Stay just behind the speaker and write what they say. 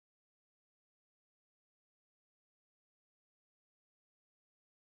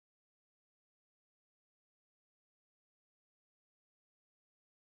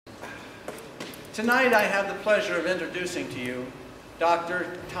Tonight I have the pleasure of introducing to you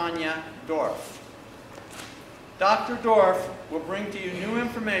Dr. Tanya Dorff. Dr. Dorff will bring to you new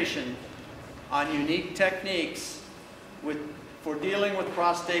information on unique techniques for dealing with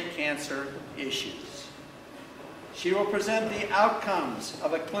prostate cancer issues. She will present the outcomes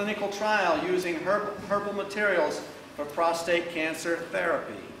of a clinical trial using herbal materials for prostate cancer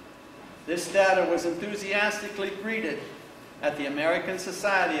therapy. This data was enthusiastically greeted at the American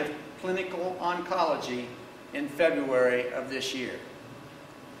Society of Clinical Oncology in February of this year.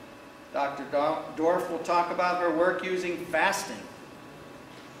 Dr. Dorff will talk about her work using fasting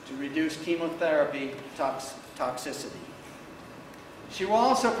to reduce chemotherapy toxicity. She will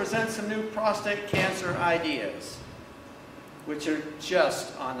also present some new prostate cancer ideas, which are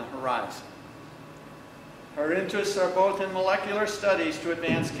just on the horizon. Her interests are both in molecular studies to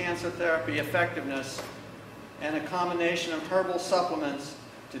advance cancer therapy effectiveness and a combination of herbal supplements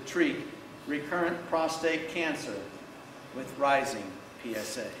to treat recurrent prostate cancer with rising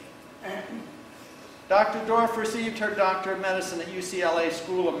PSA. Dr. Dorff received her Doctor of Medicine at UCLA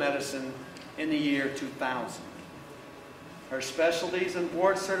School of Medicine in the year 2000. Her specialties and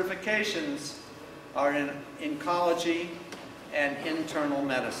board certifications are in oncology and internal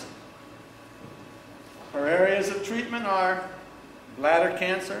medicine. Her areas of treatment are bladder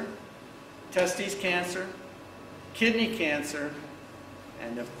cancer, testes cancer, kidney cancer,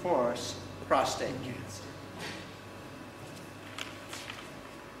 and of course, prostate cancer.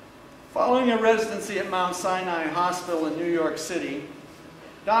 Following a residency at Mount Sinai Hospital in New York City,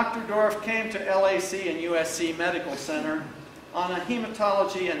 Dr. Dorff came to LAC and USC Medical Center on a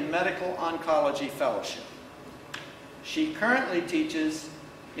hematology and medical oncology fellowship. She currently teaches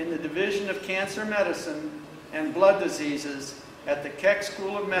in the Division of Cancer Medicine and Blood Diseases at the Keck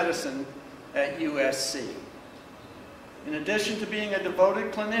School of Medicine at USC. In addition to being a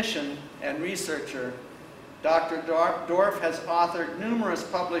devoted clinician and researcher, Dr. Dorff has authored numerous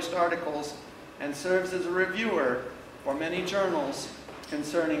published articles and serves as a reviewer for many journals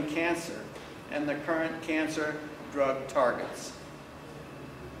concerning cancer and the current cancer drug targets.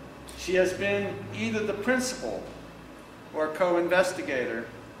 She has been either the principal or co-investigator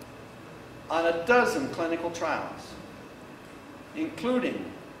on a dozen clinical trials,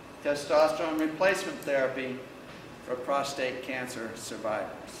 including testosterone replacement therapy for prostate cancer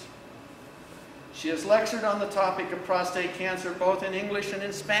survivors. She has lectured on the topic of prostate cancer both in English and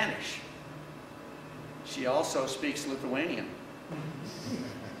in Spanish. She also speaks Lithuanian.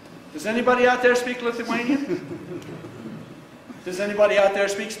 Does anybody out there speak Lithuanian? Does anybody out there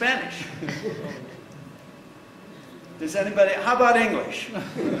speak Spanish? Does anybody, how about English?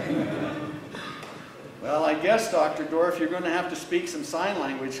 Well, I guess, Dr. Dorff, you're going to have to speak some sign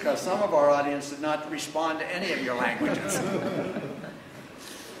language because some of our audience did not respond to any of your languages.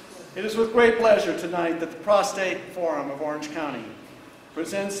 It is with great pleasure tonight that the Prostate Forum of Orange County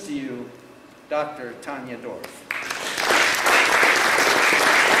presents to you Dr. Tanya Dorff.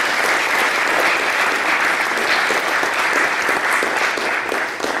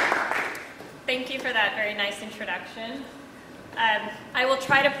 Thank you for that very nice introduction. I will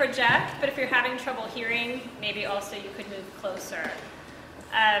try to project, but if you're having trouble hearing, maybe also you could move closer.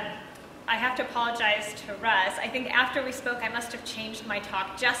 I have to apologize to Russ. I think after we spoke, I must have changed my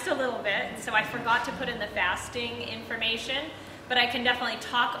talk just a little bit, so I forgot to put in the fasting information, but I can definitely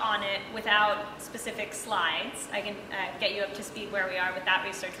talk on it without specific slides. I can get you up to speed where we are with that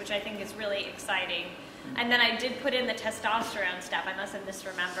research, which I think is really exciting. And then I did put in the testosterone stuff. I must have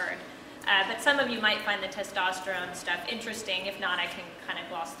misremembered. But some of you might find the testosterone stuff interesting. If not, I can kind of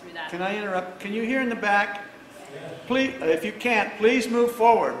gloss through that. Can I interrupt? Can you hear in the back? Please, if you can't, please move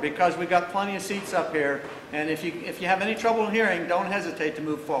forward because we've got plenty of seats up here. And if you have any trouble hearing, don't hesitate to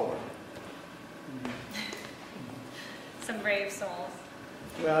move forward. Some brave souls.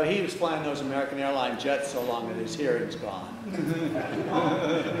 Well, he was flying those American Airlines jets so long that his hearing's gone.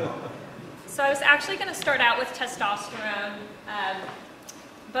 So I was actually going to start out with testosterone,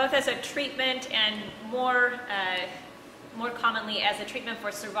 both as a treatment and more commonly as a treatment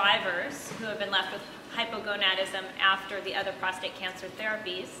for survivors who have been left with hypogonadism after the other prostate cancer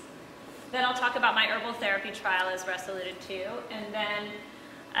therapies. Then I'll talk about my herbal therapy trial, as Russ alluded to, and then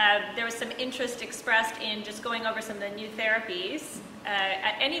there was some interest expressed in just going over some of the new therapies.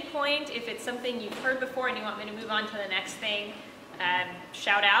 At any point, if it's something you've heard before and you want me to move on to the next thing,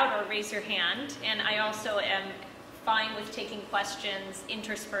 shout out or raise your hand. And I also am fine with taking questions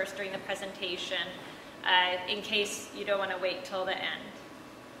interspersed during the presentation in case you don't want to wait till the end.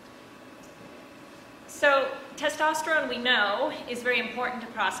 So testosterone, we know, is very important to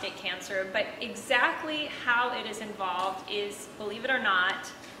prostate cancer, but exactly how it is involved is, believe it or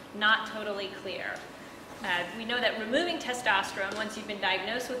not, not totally clear. We know that removing testosterone once you've been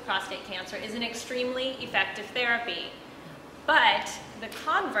diagnosed with prostate cancer is an extremely effective therapy. But the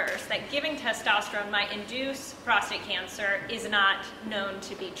converse, that giving testosterone might induce prostate cancer, is not known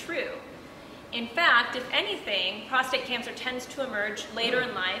to be true. In fact, if anything, prostate cancer tends to emerge later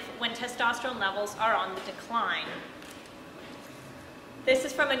in life when testosterone levels are on the decline. This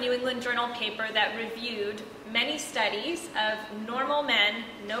is from a New England Journal paper that reviewed many studies of normal men,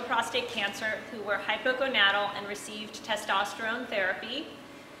 no prostate cancer, who were hypogonadal and received testosterone therapy.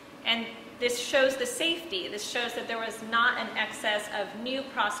 And this shows the safety. This shows that there was not an excess of new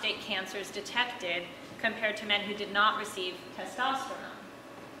prostate cancers detected compared to men who did not receive testosterone.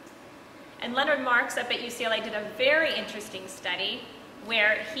 And Leonard Marks up at UCLA did a very interesting study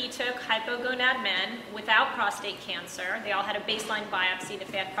where he took hypogonad men without prostate cancer. They all had a baseline biopsy, and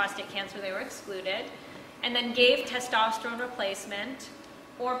if they had prostate cancer, they were excluded, and then gave testosterone replacement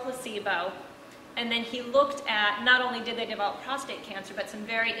or placebo. And then he looked at not only did they develop prostate cancer, but some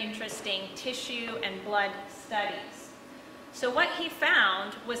very interesting tissue and blood studies. So what he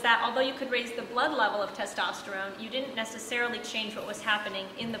found was that although you could raise the blood level of testosterone, you didn't necessarily change what was happening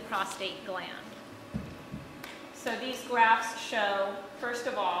in the prostate gland. So these graphs show, first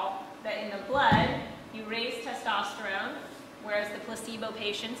of all, that in the blood, you raise testosterone, whereas the placebo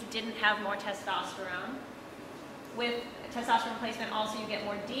patients didn't have more testosterone. With testosterone replacement, also you get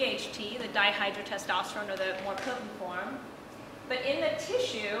more DHT, the dihydrotestosterone, or the more potent form. But in the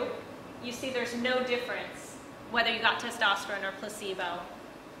tissue, you see there's no difference whether you got testosterone or placebo,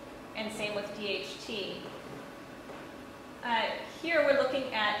 and same with DHT. Here we're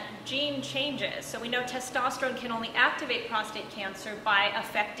looking at gene changes. So we know testosterone can only activate prostate cancer by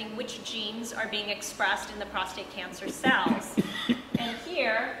affecting which genes are being expressed in the prostate cancer cells. And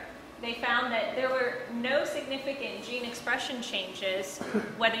here they found that there were no significant gene expression changes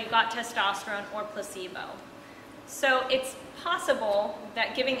whether you got testosterone or placebo. So it's possible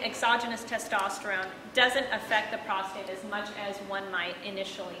that giving exogenous testosterone doesn't affect the prostate as much as one might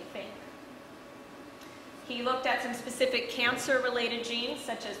initially think. He looked at some specific cancer-related genes,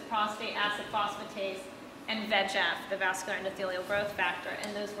 such as prostate acid phosphatase and VEGF, the vascular endothelial growth factor,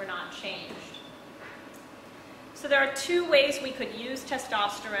 and those were not changed. So there are two ways we could use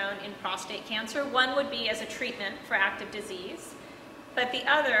testosterone in prostate cancer. One would be as a treatment for active disease, but the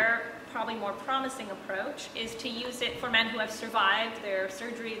other, probably more promising approach, is to use it for men who have survived their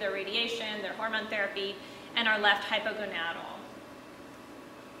surgery, their radiation, their hormone therapy, and are left hypogonadal.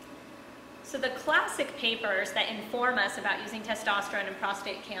 So the classic papers that inform us about using testosterone in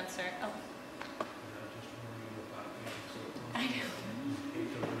prostate cancer. I know.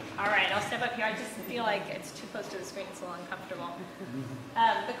 All right, I'll step up here. I just feel like it's too close to the screen. It's a little uncomfortable.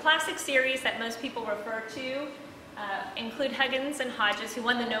 The classic series that most people refer to include Huggins and Hodges, who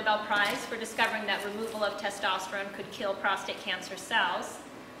won the Nobel Prize for discovering that removal of testosterone could kill prostate cancer cells.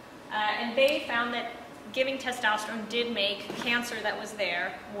 And they found that giving testosterone did make cancer that was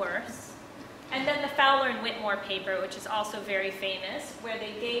there worse. And then the Fowler and Whitmore paper, which is also very famous, where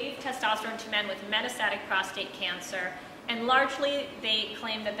they gave testosterone to men with metastatic prostate cancer, and largely they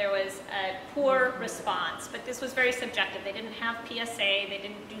claimed that there was a poor response, but this was very subjective. They didn't have PSA, they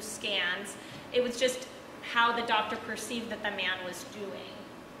didn't do scans. It was just how the doctor perceived that the man was doing.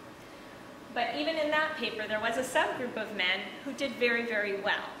 But even in that paper, there was a subgroup of men who did very, very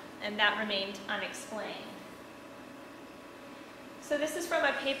well, and that remained unexplained. So this is from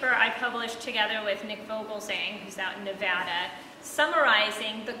a paper I published together with Nick Vogelzang, who's out in Nevada,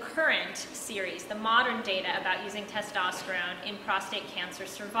 summarizing the current series, the modern data about using testosterone in prostate cancer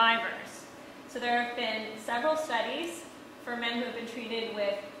survivors. So there have been several studies for men who have been treated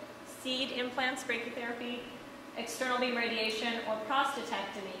with seed implants, brachytherapy, external beam radiation, or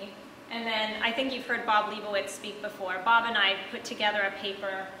prostatectomy. And then I think you've heard Bob Leibowitz speak before. Bob and I put together a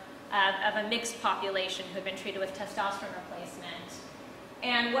paper of a mixed population who had been treated with testosterone replacement.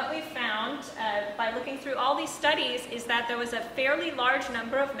 And what we found by looking through all these studies is that there was a fairly large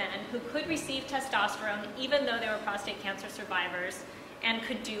number of men who could receive testosterone even though they were prostate cancer survivors and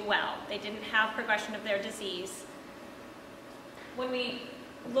could do well. They didn't have progression of their disease. When we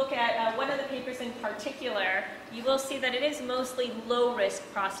look at one of the papers in particular, you will see that it is mostly low-risk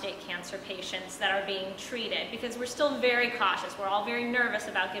prostate cancer patients that are being treated because we're still very cautious. We're all very nervous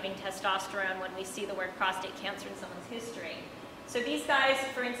about giving testosterone when we see the word prostate cancer in someone's history. So these guys,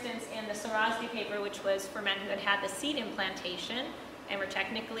 for instance, in the Sorosky paper, which was for men who had had the seed implantation and were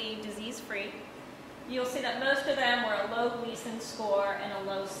technically disease-free, you'll see that most of them were a low Gleason score and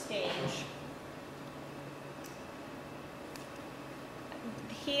a low stage.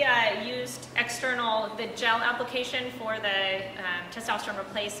 He used the gel application for the testosterone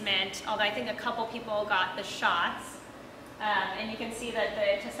replacement, although I think a couple people got the shots. And you can see that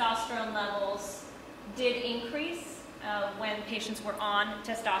the testosterone levels did increase when patients were on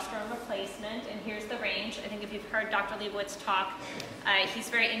testosterone replacement, and here's the range. I think if you've heard Dr. Leibowitz talk, he's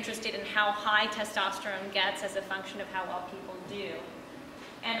very interested in how high testosterone gets as a function of how well people do.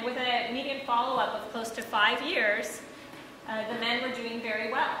 And with a median follow-up of close to 5 years, the men were doing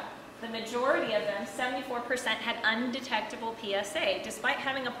very well. The majority of them, 74%, had undetectable PSA, despite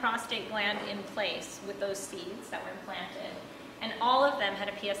having a prostate gland in place with those seeds that were implanted. And all of them had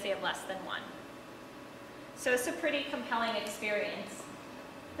a PSA of less than 1. So it's a pretty compelling experience.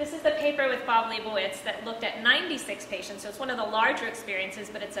 This is the paper with Bob Leibowitz that looked at 96 patients, so it's one of the larger experiences,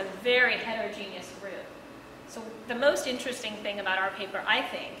 but it's a very heterogeneous group. So the most interesting thing about our paper, I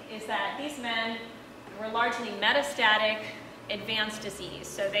think, is that these men were largely metastatic, advanced disease.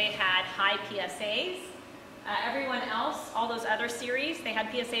 So they had high PSAs. Everyone else, all those other series, they had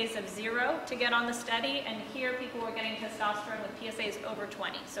PSAs of 0 to get on the study, and here people were getting testosterone with PSAs over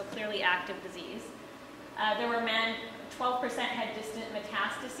 20, so clearly active disease. There were men, 12% had distant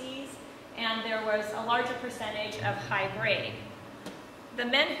metastases, and there was a larger percentage of high grade. The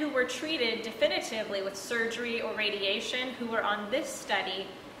men who were treated definitively with surgery or radiation, who were on this study,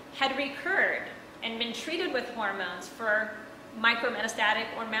 had recurred and been treated with hormones for micrometastatic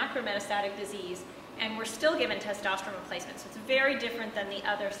or macrometastatic disease, and were still given testosterone replacement. So it's very different than the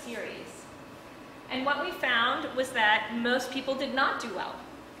other series. And what we found was that most people did not do well,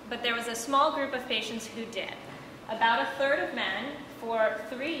 but there was a small group of patients who did. About a third of men for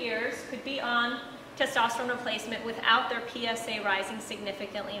 3 years could be on testosterone replacement without their PSA rising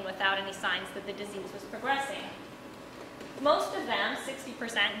significantly and without any signs that the disease was progressing. Most of them,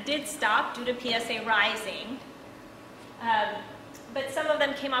 60%, did stop due to PSA rising, but some of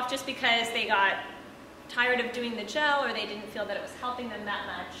them came off just because they got tired of doing the gel or they didn't feel that it was helping them that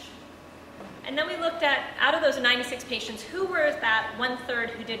much. And then we looked at, out of those 96 patients, who were that 1/3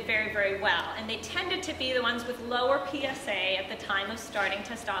 who did very, very well. And they tended to be the ones with lower PSA at the time of starting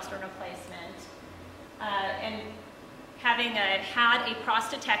testosterone replacement. And having had a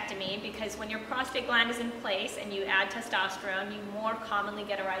prostatectomy, because when your prostate gland is in place and you add testosterone, you more commonly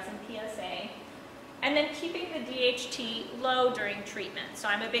get a rise in PSA. And then keeping the DHT low during treatment. So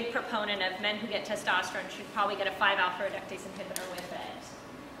I'm a big proponent of men who get testosterone should probably get a 5-alpha reductase inhibitor with it.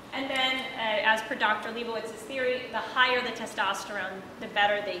 And then, as per Dr. Leibowitz's theory, the higher the testosterone, the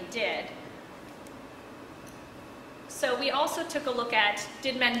better they did. So we also took a look at,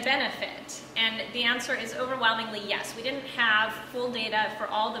 did men benefit? And the answer is overwhelmingly yes. We didn't have full data for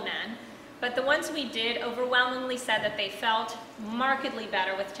all the men, but the ones we did overwhelmingly said that they felt markedly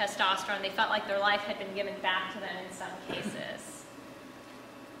better with testosterone. They felt like their life had been given back to them in some cases.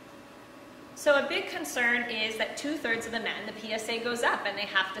 So a big concern is that 2/3 of the men, the PSA goes up and they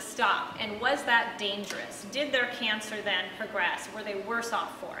have to stop. And was that dangerous? Did their cancer then progress? Were they worse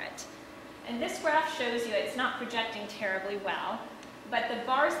off for it? And this graph shows you it's not projecting terribly well, but the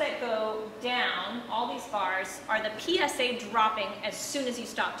bars that go down, all these bars, are the PSA dropping as soon as you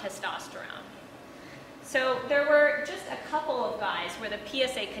stop testosterone. So there were just a couple of guys where the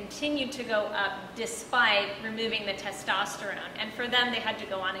PSA continued to go up despite removing the testosterone. And for them, they had to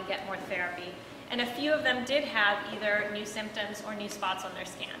go on and get more therapy. And a few of them did have either new symptoms or new spots on their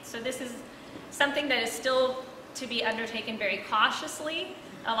scans. So this is something that is still to be undertaken very cautiously.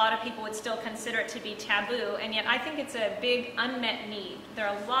 A lot of people would still consider it to be taboo, and yet I think it's a big unmet need. There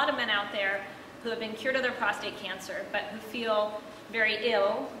are a lot of men out there who have been cured of their prostate cancer, but who feel very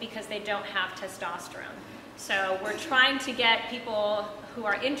ill because they don't have testosterone. So we're trying to get people who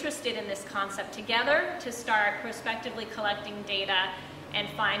are interested in this concept together to start prospectively collecting data and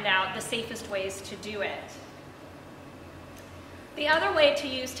find out the safest ways to do it. The other way to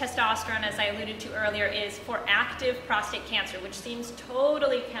use testosterone, as I alluded to earlier, is for active prostate cancer, which seems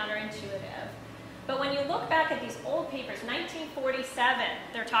totally counterintuitive. But when you look back at these old papers, 1947,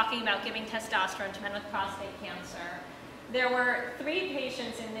 they're talking about giving testosterone to men with prostate cancer. There were 3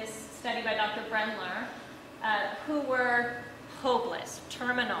 patients in this study by Dr. Brendler who were hopeless,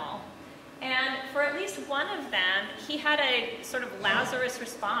 terminal. And for at least one of them, he had a sort of Lazarus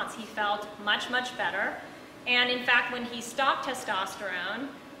response. He felt much, much better. And in fact, when he stopped testosterone,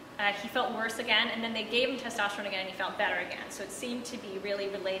 he felt worse again, and then they gave him testosterone again, and he felt better again. So it seemed to be really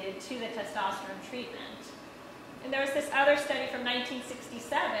related to the testosterone treatment. And there was this other study from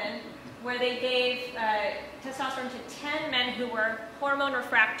 1967 where they gave testosterone to 10 men who were hormone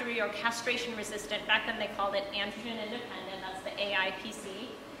refractory or castration resistant. Back then they called it androgen independent, that's the AIPC.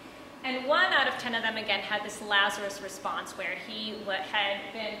 And 1 out of 10 of them, again, had this Lazarus response where he had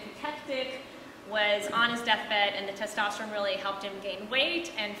been cachectic, was on his deathbed, and the testosterone really helped him gain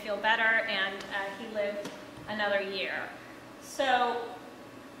weight and feel better, and he lived another year. So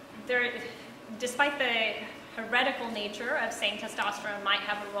despite the heretical nature of saying testosterone might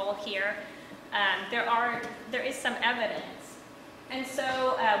have a role here, there is some evidence. And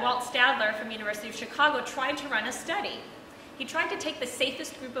so Walt Stadler from University of Chicago tried to run a study. He tried to take the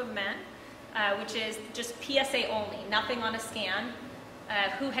safest group of men, which is just PSA only, nothing on a scan,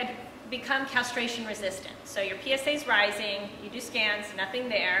 who had become castration resistant. So your PSA is rising, you do scans, nothing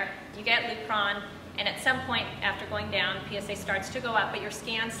there, you get Lupron, and at some point after going down, PSA starts to go up, but your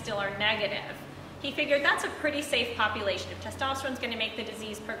scans still are negative. He figured that's a pretty safe population. If testosterone is going to make the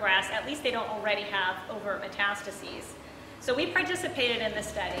disease progress, at least they don't already have overt metastases. So we participated in the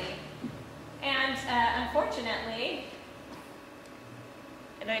study, and unfortunately,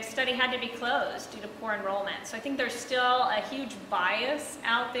 the study had to be closed due to poor enrollment. So I think there's still a huge bias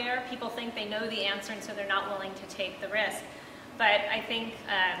out there. People think they know the answer, and so they're not willing to take the risk. But I think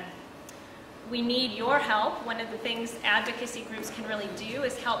we need your help. One of the things advocacy groups can really do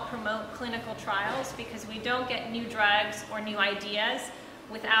is help promote clinical trials, because we don't get new drugs or new ideas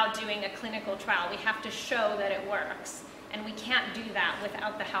without doing a clinical trial. We have to show that it works, and we can't do that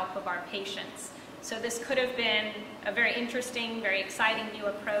without the help of our patients. So this could have been a very interesting, very exciting new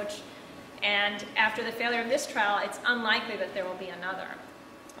approach, and after the failure of this trial, it's unlikely that there will be another,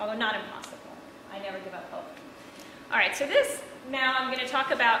 although not impossible. I never give up hope. All right, so now I'm going to talk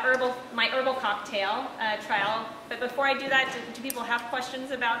about my herbal cocktail trial, but before I do that, do people have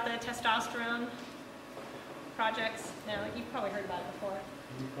questions about the testosterone projects? No, you've probably heard about it before.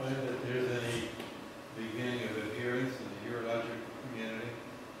 Do you find that there's any beginning of adherence in the urologic community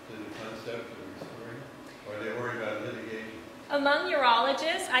to the concept of restoring? Or are they worried about litigation? Among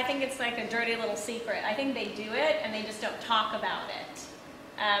urologists, I think it's like a dirty little secret. I think they do it and they just don't talk about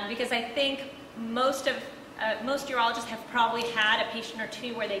it. Because I think most urologists have probably had a patient or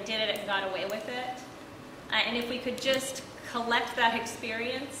two where they did it and got away with it. And if we could just collect that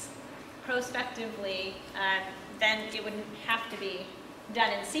experience prospectively, then it wouldn't have to be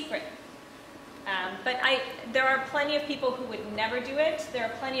done in secret. But there are plenty of people who would never do it. There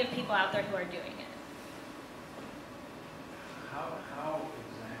are plenty of people out there who are doing it. How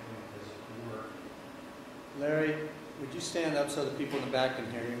exactly does it work? Larry, would you stand up so the people in the back can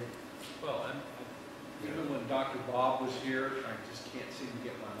hear you? Well, even when Dr. Bob was here, I just can't seem to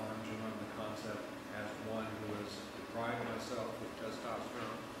get my arms around the concept as one who has deprived myself of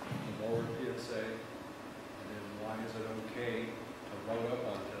testosterone, lowered PSA, and then why is it okay to load up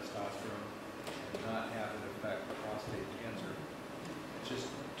on testosterone and not have it affect prostate cancer? It's just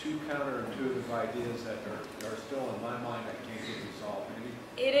two counterintuitive ideas that are still in my mind I can't get resolved. Maybe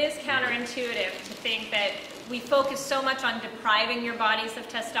It is counterintuitive to think that we focus so much on depriving your bodies of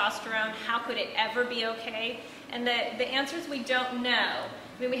testosterone. How could it ever be okay? And the answer is we don't know.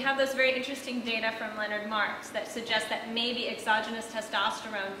 I mean, we have those very interesting data from Leonard Marks that suggest that maybe exogenous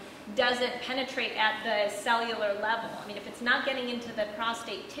testosterone doesn't penetrate at the cellular level. I mean, if it's not getting into the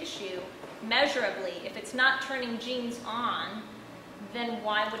prostate tissue measurably, if it's not turning genes on, then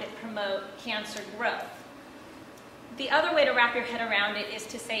why would it promote cancer growth? The other way to wrap your head around it is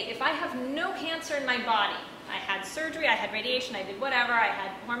to say, if I have no cancer in my body, I had surgery, I had radiation, I did whatever, I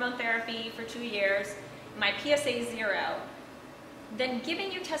had hormone therapy for 2 years, my PSA is 0, then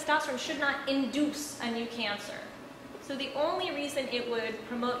giving you testosterone should not induce a new cancer. So the only reason it would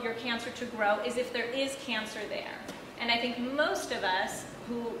promote your cancer to grow is if there is cancer there. And I think most of us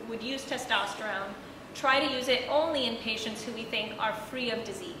who would use testosterone try to use it only in patients who we think are free of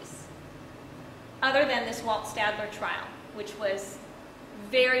disease. Other than this Walt Stadler trial, which was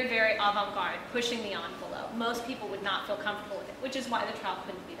very, very avant-garde, pushing the envelope. Most people would not feel comfortable with it, which is why the trial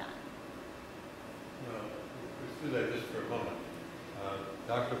couldn't be done. No, let's do that just for a moment.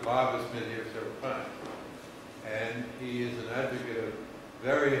 Dr. Bob has been here several times, and he is an advocate of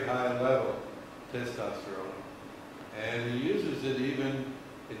very high level testosterone, and he uses it even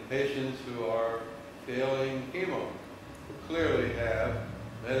in patients who are failing chemo, who clearly have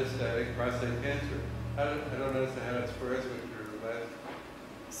metastatic prostate cancer. I don't understand how that squares with your last.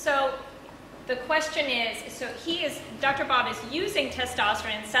 So the question is, Dr. Bob is using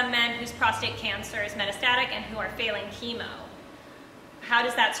testosterone in some men whose prostate cancer is metastatic and who are failing chemo. How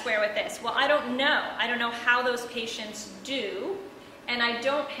does that square with this? Well, I don't know. I don't know how those patients do, and I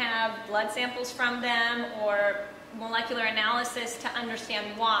don't have blood samples from them or molecular analysis to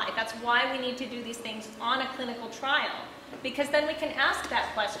understand why. That's why we need to do these things on a clinical trial, because then we can ask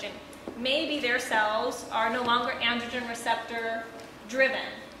that question. Maybe their cells are no longer androgen receptor driven.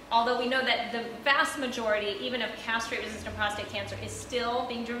 although we know that the vast majority, even of castrate-resistant prostate cancer, is still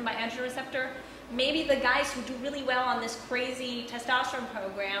being driven by androgen receptor, maybe the guys who do really well on this crazy testosterone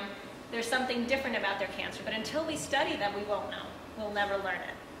program, there's something different about their cancer. But until we study them, we won't know. We'll never learn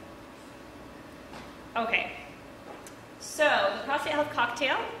it. Okay. So the prostate health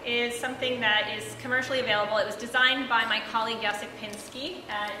cocktail is something that is commercially available. It was designed by my colleague Jacek Pinsky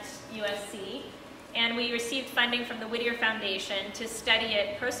at USC, and we received funding from the Whittier Foundation to study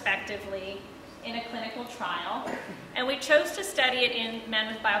it prospectively in a clinical trial. And we chose to study it in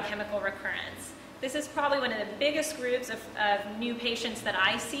men with biochemical recurrence. This is probably one of the biggest groups of new patients that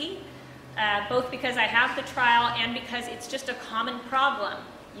I see, both because I have the trial and because it's just a common problem.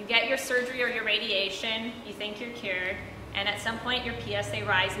 You get your surgery or your radiation, you think you're cured, and at some point your PSA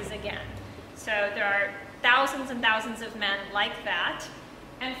rises again. So there are thousands and thousands of men like that.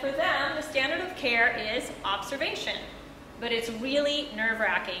 And for them, the standard of care is observation. But it's really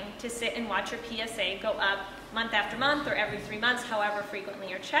nerve-wracking to sit and watch your PSA go up month after month or every 3 months, however frequently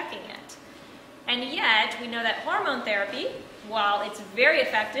you're checking it. And yet, we know that hormone therapy, while it's very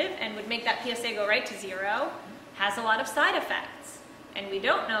effective and would make that PSA go right to 0, has a lot of side effects. And we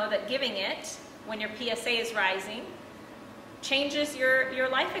don't know that giving it when your PSA is rising changes your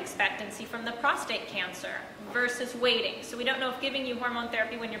life expectancy from the prostate cancer versus waiting. So we don't know if giving you hormone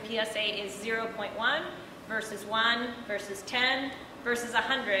therapy when your PSA is 0.1 versus 1 versus 10 versus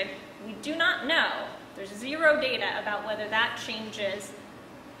 100. We do not know. There's zero data about whether that changes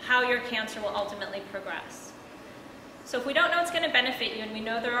how your cancer will ultimately progress. So if we don't know it's going to benefit you and we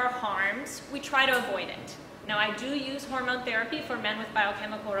know there are harms, we try to avoid it. Now, I do use hormone therapy for men with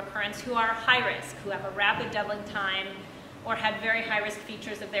biochemical recurrence who are high risk, who have a rapid doubling time, or had very high-risk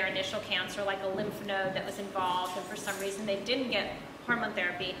features of their initial cancer, like a lymph node that was involved, and for some reason they didn't get hormone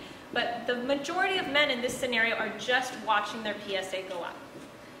therapy. But the majority of men in this scenario are just watching their PSA go up.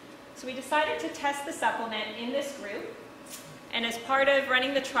 So we decided to test the supplement in this group. And as part of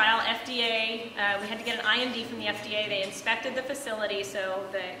running the trial, FDA, we had to get an IND from the FDA. They inspected the facility, so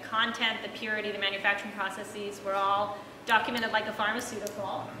the content, the purity, the manufacturing processes were all documented like a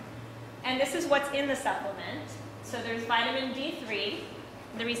pharmaceutical. And this is what's in the supplement. So there's vitamin D3.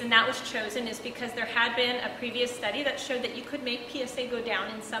 The reason that was chosen is because there had been a previous study that showed that you could make PSA go down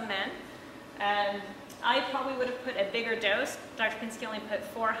in some men. I probably would have put a bigger dose. Dr. Pinsky only put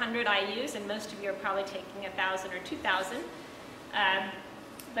 400 IUs, and most of you are probably taking 1,000 or 2,000.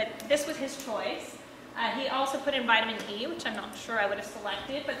 But this was his choice. He also put in vitamin E, which I'm not sure I would have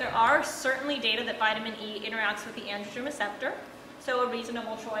selected, but there are certainly data that vitamin E interacts with the androgen receptor, so a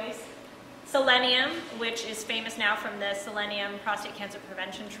reasonable choice. Selenium, which is famous now from the Selenium prostate cancer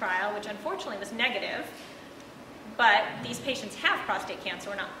prevention trial, which unfortunately was negative, but these patients have prostate cancer,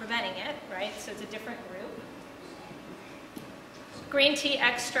 we're not preventing it, right? So it's a different group. Green tea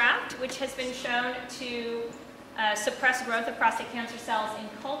extract, which has been shown to suppress growth of prostate cancer cells in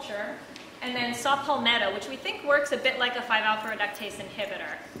culture, and then saw palmetto, which we think works a bit like a 5-alpha reductase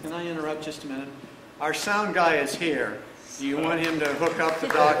inhibitor. Can I interrupt just a minute? Our sound guy is here. Do you want him to hook up the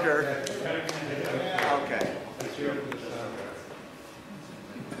doctor? Okay.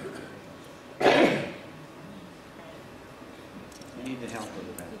 I need the help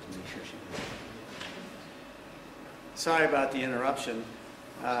with that to make sure she can. Sorry about the interruption.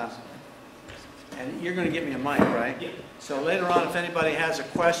 And you're going to get me a mic, right? Yeah. So later on, if anybody has a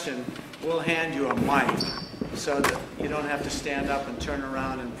question, we'll hand you a mic so that you don't have to stand up and turn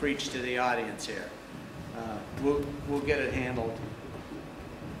around and preach to the audience here. We'll get it handled.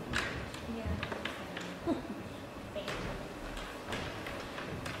 Yeah.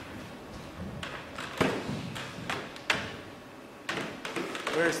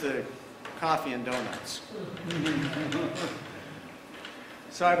 Where's the coffee and donuts?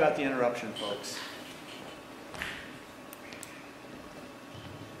 Sorry about the interruption, folks.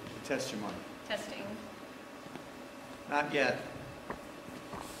 Test your mic. Testing. Not yet.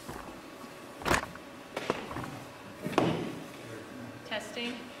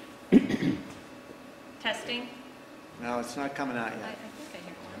 Testing. Testing. No, it's not coming out I yet. think I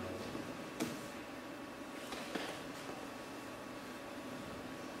hear one.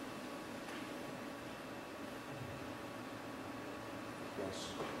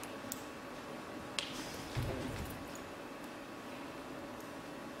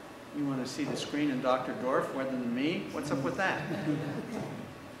 You want to see the screen and Dr. Dorff rather than me? What's up with that?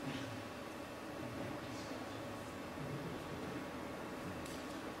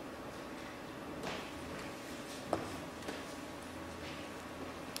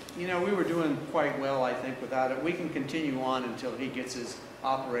 You know, we were doing quite well, I think, without it. We can continue on until he gets his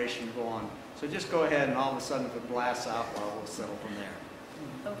operation going. So just go ahead, and all of a sudden, if it blasts out, well, we'll settle from there.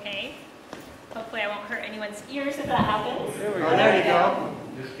 Okay. Hopefully I won't hurt anyone's ears if that happens. There we go. Oh, there we go.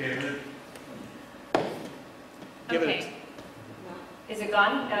 Just came in. Give it Okay. Is it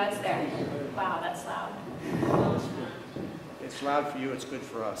gone? No, it's there. Wow, that's loud. It's loud for you, it's good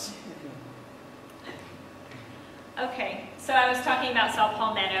for us. Okay, so I was talking about saw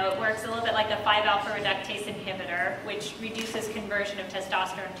palmetto. It works a little bit like a 5-alpha reductase inhibitor, which reduces conversion of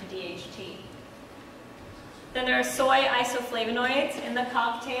testosterone to DHT. Then there are soy isoflavonoids in the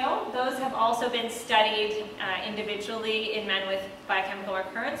cocktail. Those have also been studied individually in men with biochemical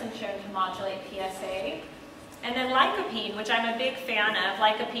recurrence and shown to modulate PSA. And then lycopene, which I'm a big fan of.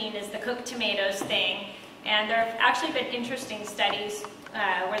 Lycopene is the cooked tomatoes thing. And there have actually been interesting studies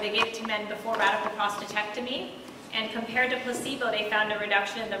where they gave it to men before radical prostatectomy. And compared to placebo, they found a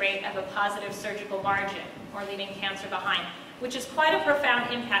reduction in the rate of a positive surgical margin, or leaving cancer behind, which is quite a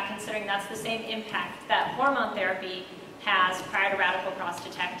profound impact considering that's the same impact that hormone therapy has prior to radical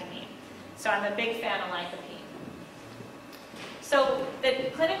prostatectomy. So I'm a big fan of lycopene. So the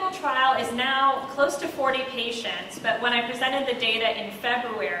clinical trial is now close to 40 patients, but when I presented the data in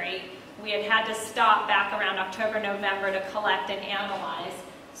February, we had to stop back around October, November to collect and analyze.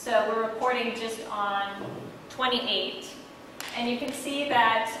 So we're reporting just on 28. And you can see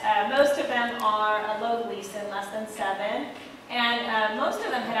that most of them are a low Gleason, less than 7. And most of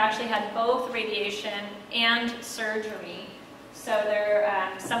them had actually had both radiation and surgery. So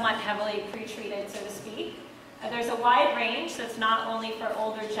they're somewhat heavily pretreated, so to speak. There's a wide range, so it's not only for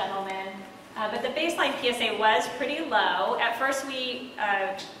older gentlemen. But the baseline PSA was pretty low. At first we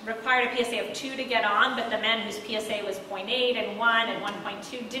required a PSA of 2 to get on, but the men whose PSA was 0.8 and 1 and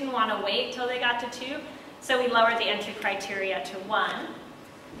 1.2 didn't want to wait till they got to 2. So we lowered the entry criteria to 1.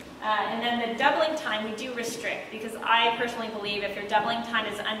 And then the doubling time we do restrict, because I personally believe if your doubling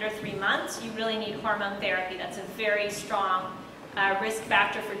time is under 3 months, you really need hormone therapy. That's a very strong risk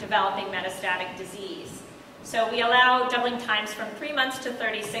factor for developing metastatic disease. So we allow doubling times from 3 months to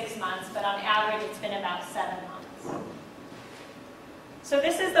 36 months, but on average it's been about 7 months. So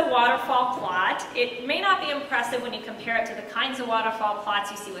this is the waterfall plot. It may not be impressive when you compare it to the kinds of waterfall plots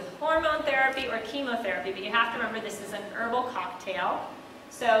you see with hormone therapy or chemotherapy, but you have to remember this is an herbal cocktail.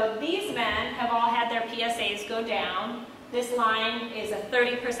 So these men have all had their PSAs go down. This line is a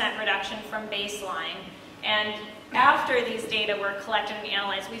 30% reduction from baseline. And after these data were collected and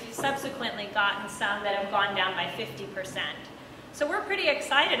analyzed, we've subsequently gotten some that have gone down by 50%. So we're pretty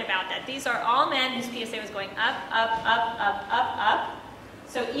excited about that. These are all men whose PSA was going up, up, up, up, up, up.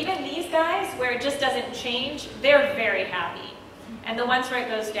 So even these guys, where it just doesn't change, they're very happy. And the ones where it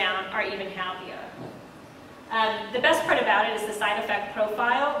goes down are even happier. The best part about it is the side effect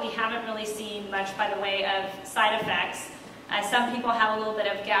profile. We haven't really seen much by the way of side effects. Some people have a little bit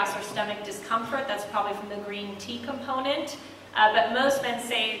of gas or stomach discomfort. That's probably from the green tea component. But most men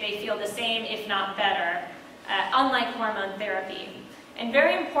say they feel the same, if not better, unlike hormone therapy. And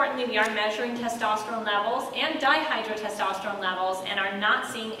very importantly, we are measuring testosterone levels and dihydrotestosterone levels and are not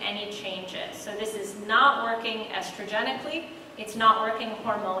seeing any changes. So this is not working estrogenically. It's not working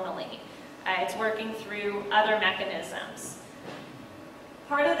hormonally. It's working through other mechanisms.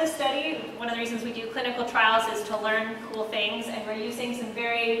 Part of the study, one of the reasons we do clinical trials is to learn cool things, and we're using some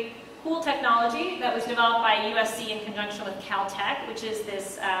very cool technology that was developed by USC in conjunction with Caltech, which is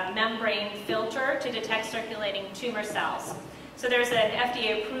this membrane filter to detect circulating tumor cells. So there's an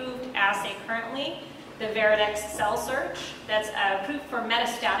FDA-approved assay currently, the Veridex Cell Search, that's approved for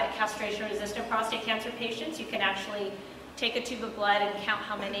metastatic castration-resistant prostate cancer patients. You can actually take a tube of blood and count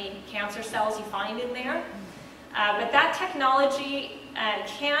how many cancer cells you find in there. But that technology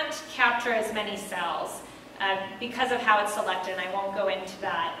can't capture as many cells because of how it's selected, and I won't go into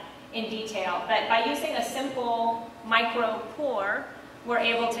that in detail. But by using a simple micro pore, we're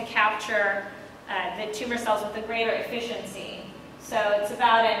able to capture the tumor cells with a greater efficiency. So it's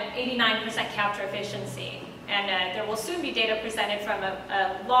about an 89% capture efficiency. And there will soon be data presented from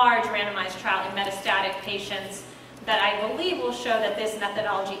a large randomized trial in metastatic patients that I believe will show that this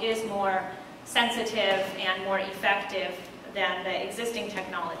methodology is more sensitive and more effective than the existing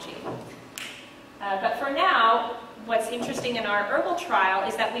technology. But for now, what's interesting in our herbal trial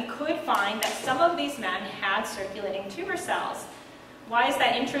is that we could find that some of these men had circulating tumor cells. Why is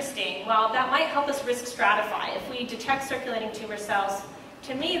that interesting? Well, that might help us risk stratify. If we detect circulating tumor cells,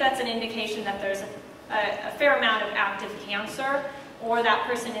 to me that's an indication that there's a fair amount of active cancer, or that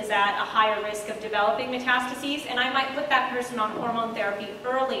person is at a higher risk of developing metastases, and I might put that person on hormone therapy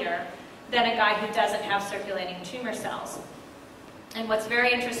earlier than a guy who doesn't have circulating tumor cells. And what's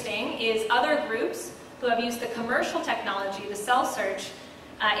very interesting is other groups who have used the commercial technology, the cell search,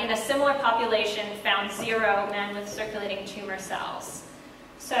 in a similar population found 0 men with circulating tumor cells.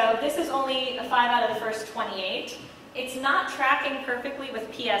 So this is only a 5 out of the first 28. It's not tracking perfectly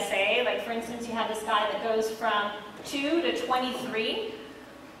with PSA. Like for instance, you have this guy that goes from 2 to 23,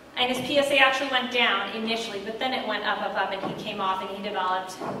 and his PSA actually went down initially, but then it went up, and he came off and he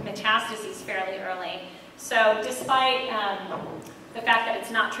developed metastases fairly early. So despite the fact that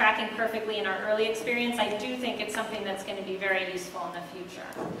it's not tracking perfectly in our early experience, I do think it's something that's going to be very useful in the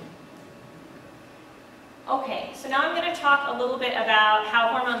future. Okay, so now I'm going to talk a little bit about how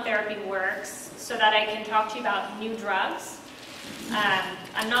hormone therapy works so that I can talk to you about new drugs.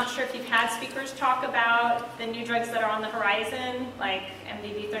 I'm not sure if you've had speakers talk about the new drugs that are on the horizon, like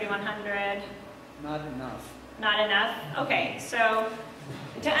MDB-3100. Not enough. Not enough? Okay, so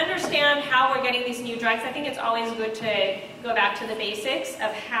to understand how we're getting these new drugs, I think it's always good to go back to the basics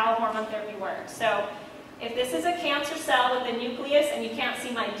of how hormone therapy works. So if this is a cancer cell with a nucleus, and you can't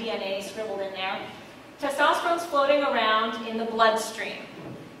see my DNA scribbled in there, testosterone's floating around in the bloodstream.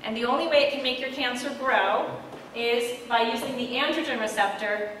 And the only way it can make your cancer grow is by using the androgen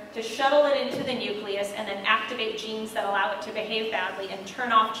receptor to shuttle it into the nucleus and then activate genes that allow it to behave badly and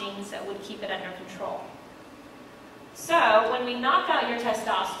turn off genes that would keep it under control. So when we knock out your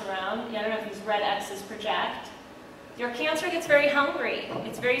testosterone, I don't know if these red X's project, your cancer gets very hungry.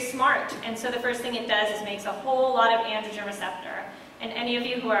 It's very smart. And so the first thing it does is makes a whole lot of androgen receptor. And any of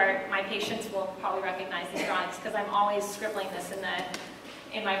you who are my patients will probably recognize these drawings because I'm always scribbling this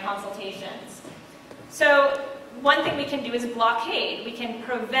in my consultations. So one thing we can do is blockade. We can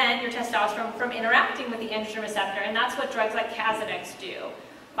prevent your testosterone from interacting with the androgen receptor, and that's what drugs like Casodex do,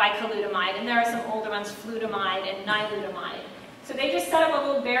 bicalutamide, and there are some older ones, flutamide and nilutamide. So they just set up a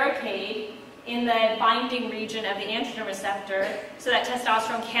little barricade in the binding region of the androgen receptor so that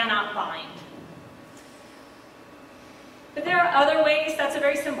testosterone cannot bind. But there are other ways. That's a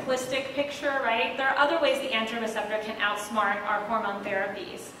very simplistic picture, right? There are other ways the androgen receptor can outsmart our hormone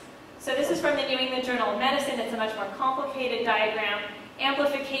therapies. So this is from the New England Journal of Medicine. It's a much more complicated diagram.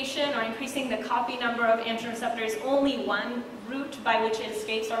 Amplification, or increasing the copy number of androgen receptor, is only one route by which it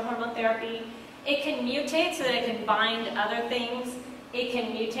escapes our hormone therapy. It can mutate so that it can bind other things. It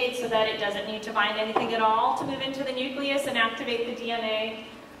can mutate so that it doesn't need to bind anything at all to move into the nucleus and activate the DNA.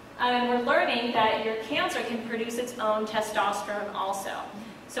 And we're learning that your cancer can produce its own testosterone also.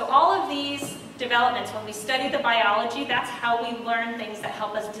 So all of these developments, when we study the biology, that's how we learn things that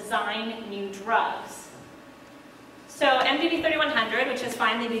help us design new drugs. So MDB-3100, which has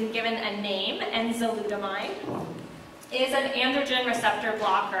finally been given a name, enzalutamide, is an androgen receptor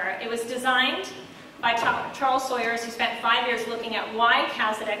blocker. It was designed by Charles Sawyers, who spent 5 years looking at why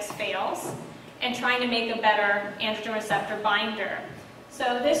Casodex fails and trying to make a better androgen receptor binder.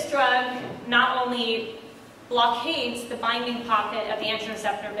 So this drug not only blockades the binding pocket of the androgen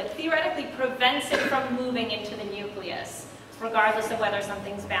receptor, but theoretically prevents it from moving into the nucleus, regardless of whether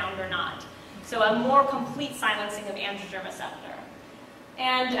something's bound or not. So a more complete silencing of androgen receptor.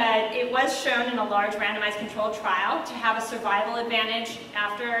 And it was shown in a large randomized controlled trial to have a survival advantage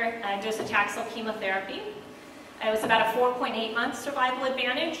after docetaxel chemotherapy. It was about a 4.8 month survival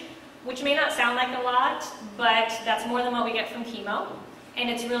advantage, which may not sound like a lot, but that's more than what we get from chemo. And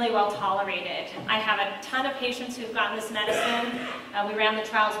it's really well tolerated. I have a ton of patients who've gotten this medicine. We ran the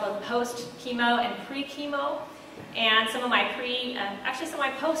trials both post-chemo and pre-chemo. And some of my actually some of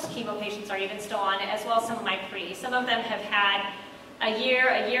my post-chemo patients are even still on it, as well as some of my pre. Some of them have had a year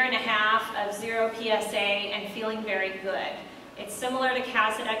and a half of 0 PSA and feeling very good. It's similar to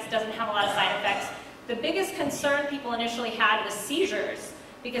Casodex, doesn't have a lot of side effects. The biggest concern people initially had was seizures,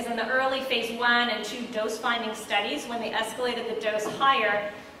 because in the early phase 1 and 2 dose-finding studies, when they escalated the dose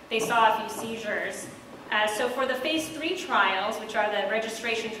higher, they saw a few seizures. So for the phase 3 trials, which are the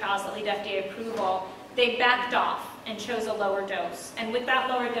registration trials that lead to FDA approval, they backed off and chose a lower dose. And with that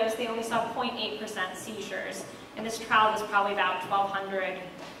lower dose, they only saw 0.8% seizures. And this trial was probably about 1,200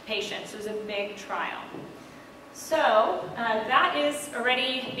 patients. It was a big trial. So that is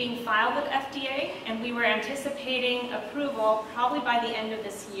already being filed with FDA, and we were anticipating approval probably by the end of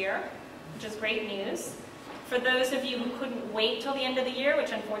this year, which is great news. For those of you who couldn't wait till the end of the year,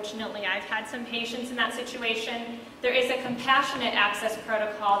 which unfortunately I've had some patients in that situation, there is a compassionate access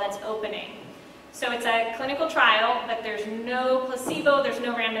protocol that's opening. So it's a clinical trial, but there's no placebo, there's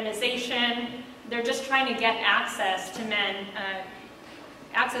no randomization. They're just trying to get access to men,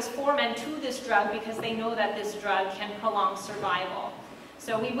 access for men to this drug, because they know that this drug can prolong survival.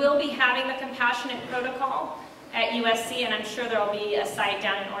 So we will be having the compassionate protocol at USC, and I'm sure there will be a site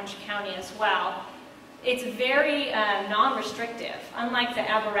down in Orange County as well. It's very non-restrictive. Unlike the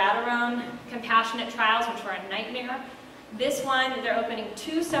abiraterone compassionate trials, which were a nightmare, this one, they're opening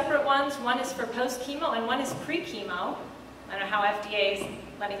 2 separate ones. One is for post-chemo and one is pre-chemo. I don't know how FDA is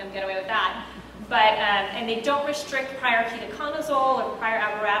letting them get away with that. But, and they don't restrict prior ketoconazole or prior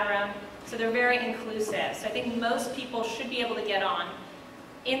abiraterone, so they're very inclusive. So I think most people should be able to get on.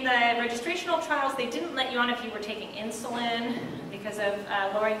 In the registrational trials, they didn't let you on if you were taking insulin because of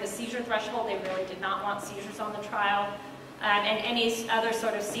lowering the seizure threshold. They really did not want seizures on the trial, and any other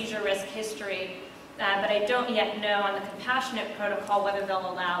sort of seizure risk history. But I don't yet know on the compassionate protocol whether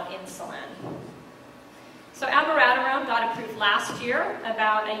they'll allow insulin. So abiraterone got approved last year,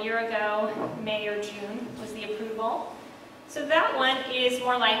 about a year ago, May or June was the approval. So that one is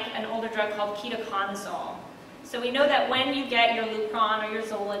more like an older drug called ketoconazole. So we know that when you get your Lupron or your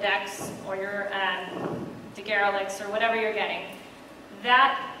Zoladex or your Degarelix or whatever you're getting,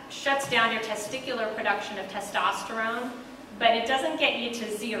 that shuts down your testicular production of testosterone, but it doesn't get you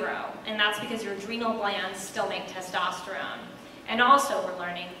to zero, and that's because your adrenal glands still make testosterone. And also, we're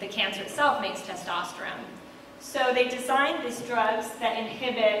learning, the cancer itself makes testosterone. So they designed these drugs that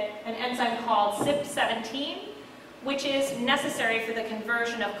inhibit an enzyme called CYP17, which is necessary for the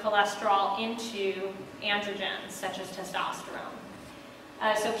conversion of cholesterol into androgens, such as testosterone.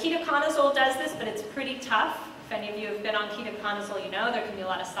 So ketoconazole does this, but it's pretty tough. If any of you have been on ketoconazole, you know there can be a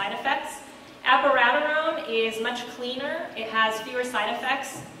lot of side effects. Abiraterone is much cleaner. It has fewer side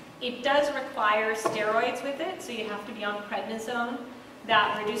effects. It does require steroids with it, so you have to be on prednisone.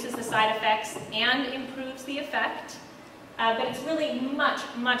 That reduces the side effects and improves the effect. But it's really much,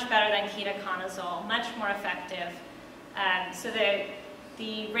 much better than ketoconazole, much more effective. So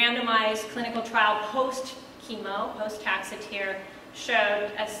the randomized clinical trial post-chemo, post-Taxotere, showed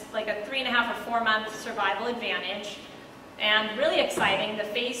like a 3.5 or 4 month survival advantage. And really exciting, the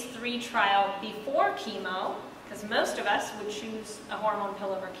phase 3 trial before chemo, because most of us would choose a hormone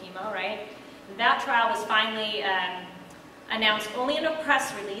pill over chemo, right? That trial was finally announced only in a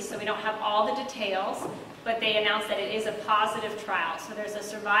press release, so we don't have all the details, but they announced that it is a positive trial. So there's a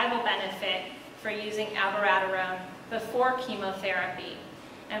survival benefit for using abiraterone before chemotherapy.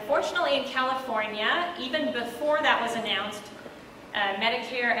 And fortunately in California, even before that was announced,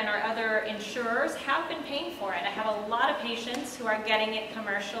 Medicare and our other insurers have been paying for it. I have a lot of patients who are getting it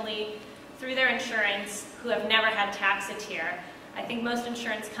commercially through their insurance who have never had Taxotere. I think most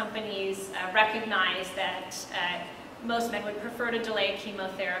insurance companies recognize that most men would prefer to delay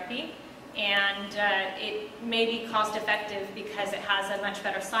chemotherapy, and it may be cost effective because it has a much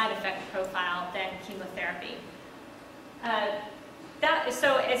better side effect profile than chemotherapy.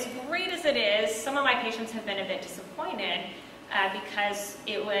 So as great as it is, some of my patients have been a bit disappointed because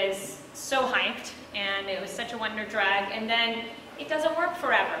it was so hyped and it was such a wonder drug, and then it doesn't work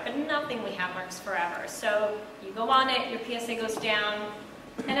forever, but nothing we have works forever. So you go on it, your PSA goes down,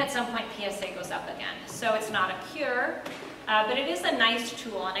 and at some point PSA goes up again. So it's not a cure, but it is a nice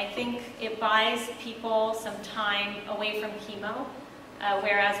tool, and I think it buys people some time away from chemo,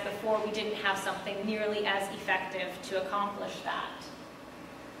 whereas before we didn't have something nearly as effective to accomplish that.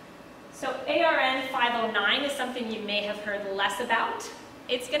 So ARN 509 is something you may have heard less about.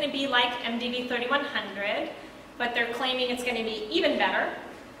 It's going to be like MDV 3100, but they're claiming it's going to be even better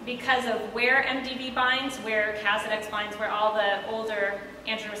because of where MDV binds, where Casodex binds, where all the older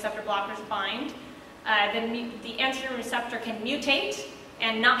androgen receptor blockers bind. The androgen receptor can mutate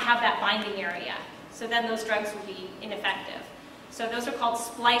and not have that binding area. So then those drugs will be ineffective. So those are called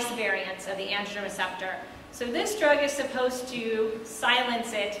splice variants of the androgen receptor. So this drug is supposed to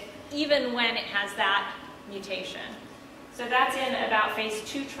silence it even when it has that mutation. So that's in about phase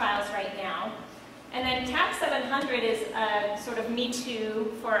 2 trials right now. And then TAC 700 is a sort of me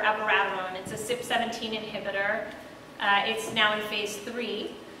too for abiraterone. It's a CYP17 inhibitor. It's now in phase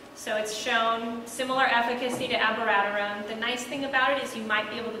 3. So it's shown similar efficacy to abiraterone. The nice thing about it is you might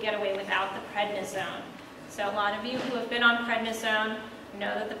be able to get away without the prednisone. So a lot of you who have been on prednisone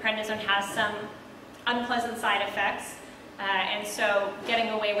know that the prednisone has some unpleasant side effects. And so getting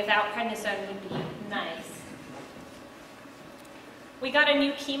away without prednisone would be nice. We got a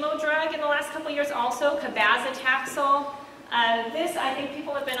new chemo drug in the last couple years also, cabazitaxel. This I think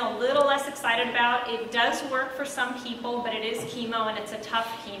people have been a little less excited about. It does work for some people, but it is chemo and it's a tough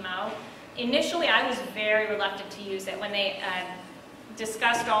chemo. Initially I was very reluctant to use it. When they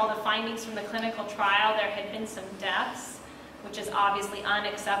discussed all the findings from the clinical trial, there had been some deaths, which is obviously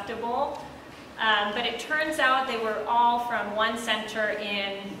unacceptable. But it turns out they were all from one center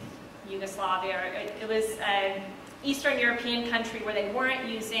in Yugoslavia. It was an Eastern European country where they weren't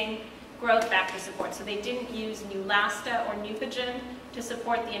using growth factor support. So they didn't use Neulasta or Neupogen to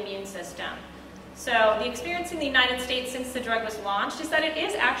support the immune system. So the experience in the United States since the drug was launched is that it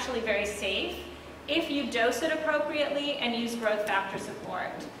is actually very safe if you dose it appropriately and use growth factor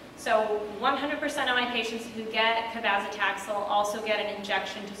support. So 100% of my patients who get cabazitaxel also get an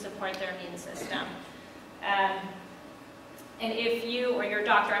injection to support their immune system. And if you or your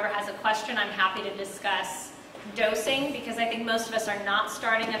doctor ever has a question, I'm happy to discuss dosing, because I think most of us are not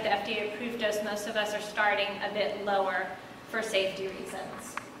starting at the FDA-approved dose. Most of us are starting a bit lower for safety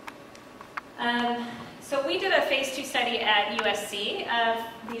reasons. So we did a phase 2 study at USC of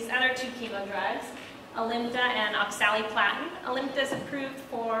these other two chemo drugs, Alimta and oxaliplatin. Alimta is approved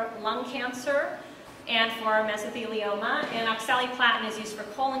for lung cancer and for mesothelioma, and oxaliplatin is used for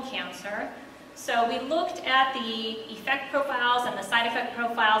colon cancer. So we looked at the effect profiles and the side effect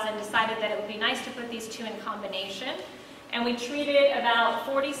profiles and decided that it would be nice to put these two in combination. And we treated about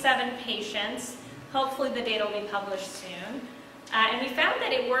 47 patients. Hopefully the data will be published soon. And we found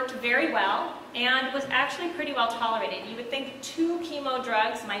that it worked very well and was actually pretty well tolerated. You would think 2 chemo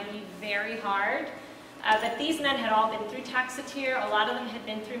drugs might be very hard, but these men had all been through Taxotere. A lot of them had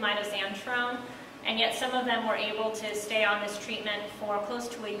been through mitoxantrone, and yet some of them were able to stay on this treatment for close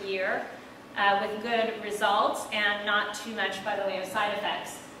to a year with good results and not too much by the way of side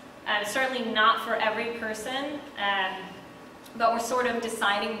effects. Certainly not for every person, but we're sort of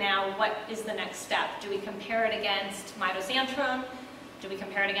deciding now what is the next step. Do we compare it against mitoxantrone? Do we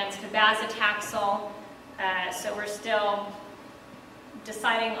compare it against cabazitaxel? So we're still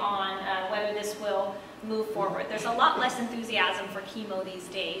deciding on whether this will move forward. There's a lot less enthusiasm for chemo these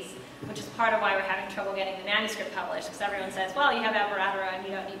days, which is part of why we're having trouble getting the manuscript published, because everyone says, well, you have abiraterone and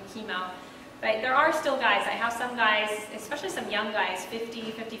you don't need chemo. But there are still guys, I have some guys, especially some young guys, 50,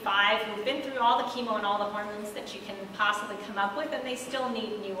 55, who've been through all the chemo and all the hormones that you can possibly come up with, and they still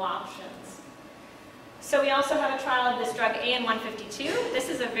need new options. So we also have a trial of this drug AN152. This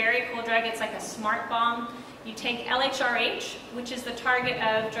is a very cool drug. It's like a smart bomb. You take LHRH, which is the target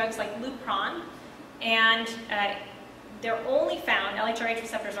of drugs like Lupron, and they're only found, LHRH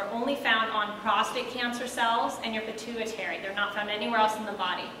receptors are only found on prostate cancer cells and your pituitary. They're not found anywhere else in the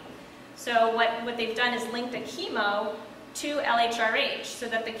body. So what they've done is linked a chemo to LHRH so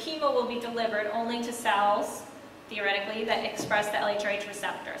that the chemo will be delivered only to cells, theoretically, that express the LHRH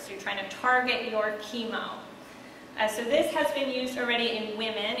receptor. So you're trying to target your chemo. So this has been used already in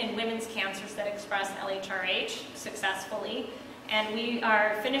women, in women's cancers that express LHRH successfully. And we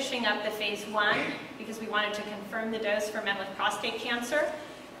are finishing up the phase 1 because we wanted to confirm the dose for men with prostate cancer.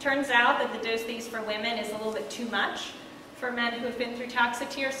 Turns out that the dose they use for women is a little bit too much for men who have been through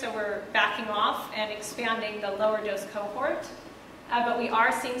Taxotere, so we're backing off and expanding the lower dose cohort. But we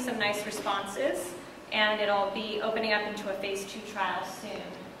are seeing some nice responses, and it'll be opening up into a phase 2 trial soon.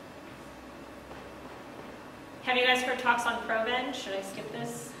 Have you guys heard talks on Provenge? Should I skip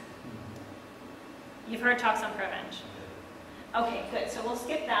this? You've heard talks on Provenge. Okay, good. So we'll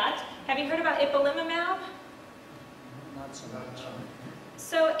skip that. Have you heard about ipilimumab? Not so much.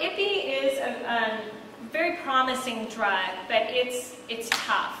 So IPI is a very promising drug, but it's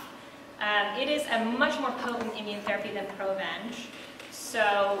tough. It is a much more potent immune therapy than Provenge.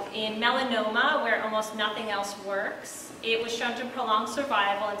 So in melanoma, where almost nothing else works, it was shown to prolong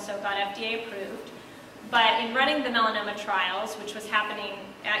survival and so got FDA approved. But in running the melanoma trials, which was happening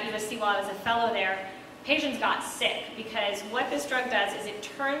at USC while I was a fellow there, patients got sick because what this drug does is it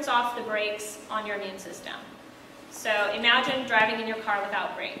turns off the brakes on your immune system. So imagine driving in your car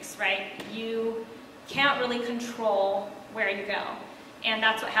without brakes, right? You can't really control where you go. And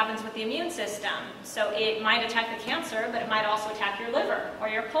that's what happens with the immune system. So it might attack the cancer, but it might also attack your liver or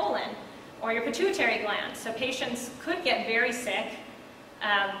your colon or your pituitary gland. So patients could get very sick.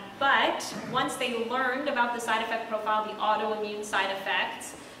 But once they learned about the side effect profile, the autoimmune side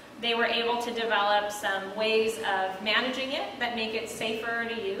effects, they were able to develop some ways of managing it that make it safer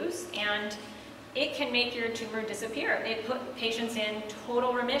to use, and it can make your tumor disappear. They put patients in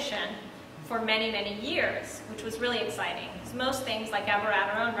total remission for many, many years, which was really exciting. Because most things like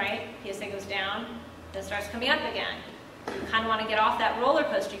abiraterone, right, PSA goes down, then starts coming up again. You kind of want to get off that roller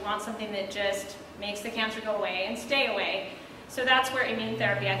coaster. You want something that just makes the cancer go away and stay away. So that's where immune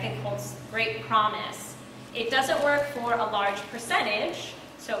therapy, I think, holds great promise. It doesn't work for a large percentage,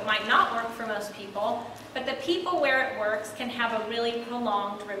 so it might not work for most people, but the people where it works can have a really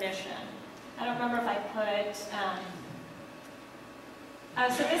prolonged remission. I don't remember if I put,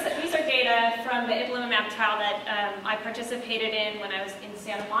 these are data from the ipilimumab trial that I participated in when I was in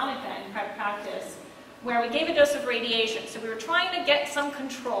Santa Monica in private practice, where we gave a dose of radiation. So we were trying to get some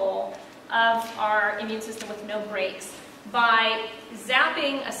control of our immune system with no brakes by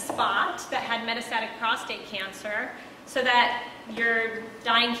zapping a spot that had metastatic prostate cancer so that your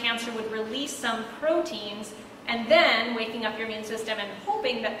dying cancer would release some proteins, and then waking up your immune system and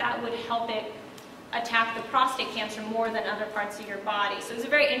hoping that that would help it attack the prostate cancer more than other parts of your body. So it's a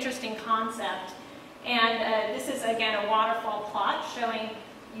very interesting concept. And this is, again, a waterfall plot showing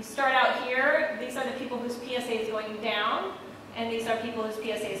you start out here. These are the people whose PSA is going down, and these are people whose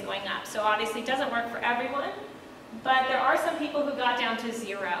PSA is going up. So obviously it doesn't work for everyone, but there are some people who got down to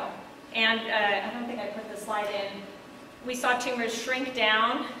 0. And I don't think I put the slide in. We saw tumors shrink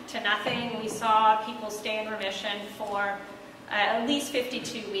down to nothing. We saw people stay in remission for at least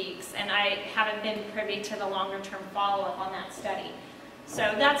 52 weeks, and I haven't been privy to the longer-term follow-up on that study.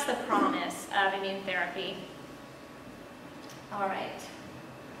 So that's the promise of immune therapy. All right.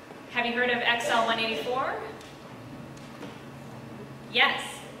 Have you heard of XL184? Yes.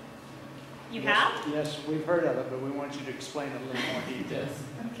 You have? Yes, we've heard of it, but we want you to explain it in a little more detail.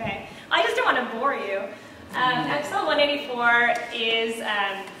 Okay. I just don't want to bore you. XL184 is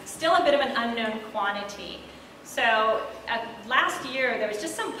still a bit of an unknown quantity. So last year, there was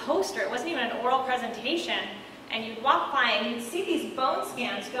just some poster. It wasn't even an oral presentation. And you'd walk by and you'd see these bone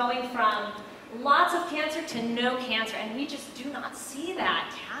scans going from lots of cancer to no cancer. And we just do not see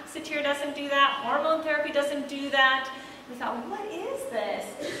that. Taxotere doesn't do that. Hormone therapy doesn't do that. We thought, well, what is this?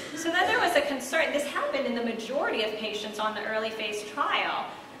 So then there was a concern. This happened in the majority of patients on the early phase trial.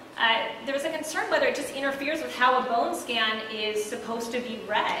 There was a concern whether it just interferes with how a bone scan is supposed to be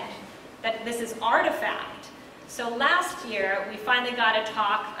read, that this is artifact. So last year, we finally got a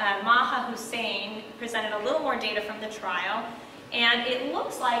talk. Maha Hussein presented a little more data from the trial, and it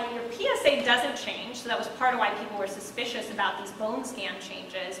looks like your PSA doesn't change, so that was part of why people were suspicious about these bone scan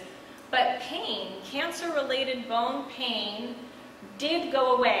changes. But pain, cancer-related bone pain, did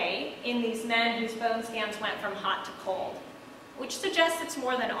go away in these men whose bone scans went from hot to cold, which suggests it's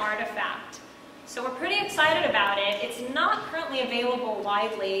more than artifact. So we're pretty excited about it. It's not currently available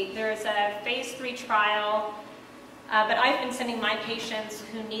widely. There's a phase 3 trial, but I've been sending my patients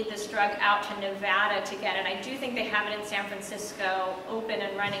who need this drug out to Nevada to get it. I do think they have it in San Francisco, open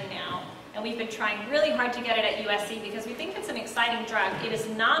and running now. And we've been trying really hard to get it at USC because we think it's an exciting drug. It is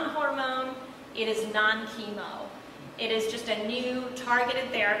non-hormone, it is non-chemo. It is just a new targeted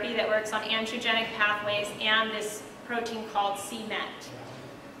therapy that works on androgenic pathways and this protein called c-MET.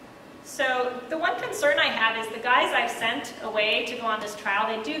 So the one concern I have is the guys I've sent away to go on this trial,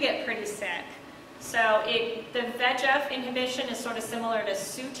 they do get pretty sick. So the VEGF inhibition is sort of similar to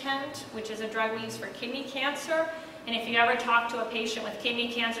Sutent, which is a drug we use for kidney cancer. And if you ever talk to a patient with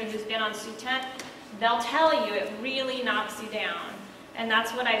kidney cancer who's been on Sutent, they'll tell you it really knocks you down. And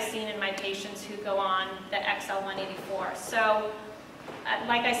that's what I've seen in my patients who go on the XL184. So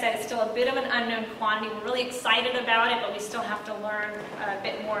like I said, it's still a bit of an unknown quantity. We're really excited about it, but we still have to learn a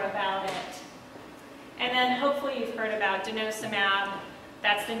bit more about it. And then hopefully you've heard about denosumab.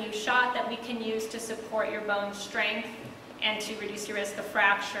 That's the new shot that we can use to support your bone strength and to reduce your risk of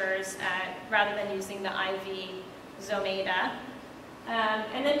fractures rather than using the IV Zometa.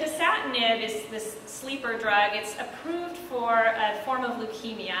 And then dasatinib is this sleeper drug. It's approved for a form of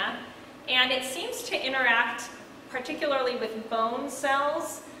leukemia, and it seems to interact particularly with bone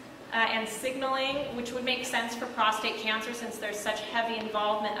cells and signaling, which would make sense for prostate cancer since there's such heavy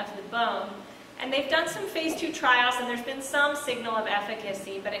involvement of the bone. And they've done some phase 2 trials, and there's been some signal of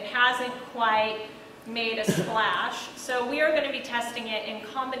efficacy, but it hasn't quite made a splash. So we are going to be testing it in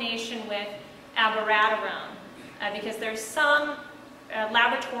combination with abiraterone, because there's some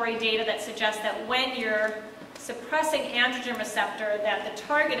laboratory data that suggests that when you're suppressing androgen receptor, that the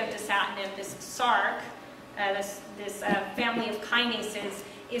target of dasatinib, this SRC, this family of kinases,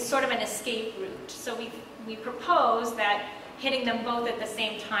 is sort of an escape route. So we propose that hitting them both at the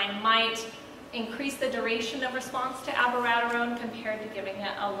same time might increase the duration of response to abiraterone compared to giving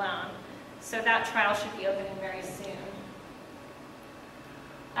it alone. So that trial should be opening very soon.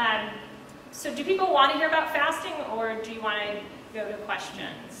 So do people want to hear about fasting, or do you want to go to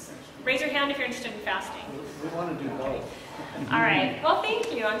questions? Raise your hand if you're interested in fasting. We want to do both. All right. Well,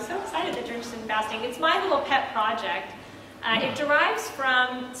 thank you. I'm so excited that you're interested in fasting. It's my little pet project. It derives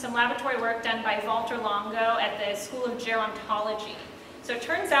from some laboratory work done by Walter Longo at the School of Gerontology. So it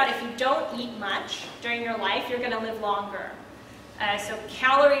turns out if you don't eat much during your life, you're going to live longer. So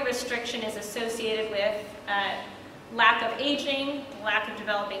calorie restriction is associated with lack of aging, lack of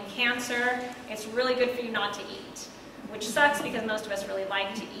developing cancer. It's really good for you not to eat, which sucks because most of us really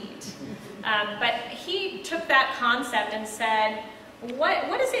like to eat. But he took that concept and said,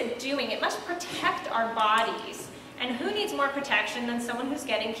 what is it doing? It must protect our bodies. And who needs more protection than someone who's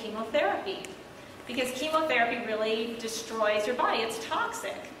getting chemotherapy? Because chemotherapy really destroys your body. It's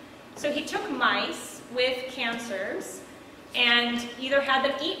toxic. So he took mice with cancers and either had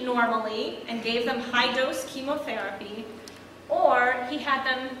them eat normally and gave them high-dose chemotherapy, or he had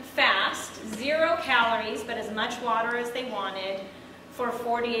them fast, 0 calories, but as much water as they wanted, for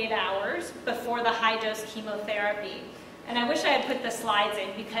 48 hours before the high-dose chemotherapy. And I wish I had put the slides in,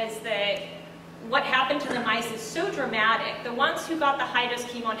 because what happened to the mice is so dramatic. The ones who got the high-dose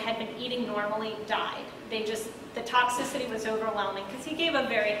chemo and had been eating normally died. The toxicity was overwhelming, because he gave a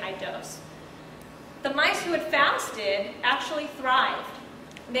very high dose. The mice who had fasted actually thrived.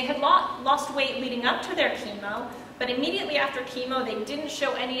 They had lost weight leading up to their chemo, but immediately after chemo, they didn't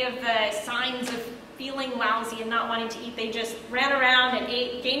show any of the signs of feeling lousy and not wanting to eat. They just ran around and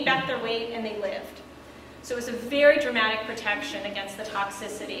ate, gained back their weight, and they lived. So it was a very dramatic protection against the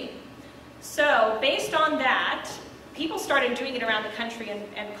toxicity. So based on that, people started doing it around the country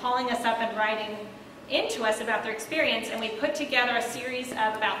and calling us up and writing into us about their experience, and we put together a series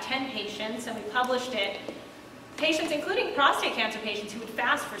of about 10 patients, and we published it. Patients, including prostate cancer patients, who would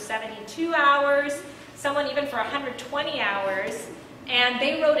fast for 72 hours, someone even for 120 hours, and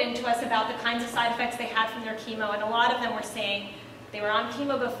they wrote into us about the kinds of side effects they had from their chemo, and a lot of them were saying they were on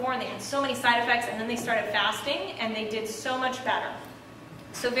chemo before and they had so many side effects, and then they started fasting and they did so much better.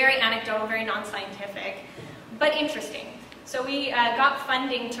 So very anecdotal, very non-scientific, but interesting. So we got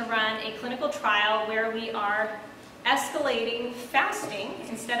funding to run a clinical trial where we are escalating fasting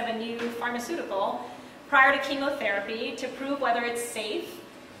instead of a new pharmaceutical prior to chemotherapy to prove whether it's safe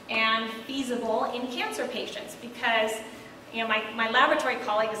and feasible in cancer patients, because my laboratory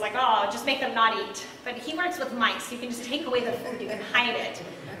colleague is like, oh, just make them not eat. But he works with mice. You can just take away the food. You can hide it.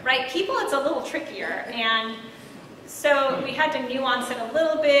 Right? People, it's a little trickier. And so we had to nuance it a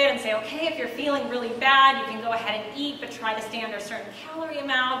little bit and say, okay, if you're feeling really bad, you can go ahead and eat, but try to stay under a certain calorie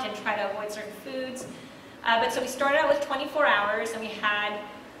amount and try to avoid certain foods. But so we started out with 24 hours, and we had,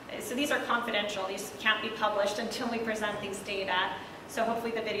 so these are confidential. These can't be published until we present these data. So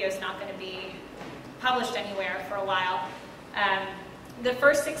hopefully the video is not going to be published anywhere for a while. The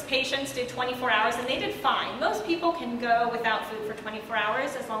first 6 patients did 24 hours, and they did fine. Most people can go without food for 24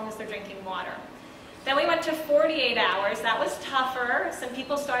 hours as long as they're drinking water. Then we went to 48 hours. That was tougher. Some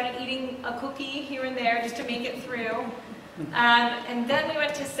people started eating a cookie here and there just to make it through. And then we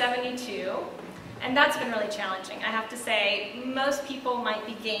went to 72, and that's been really challenging. I have to say, most people might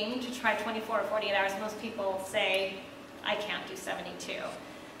be game to try 24 or 48 hours. Most people say, I can't do 72.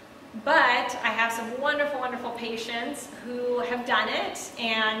 But I have some wonderful, wonderful patients who have done it,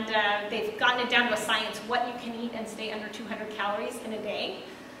 and they've gotten it down to a science, what you can eat and stay under 200 calories in a day.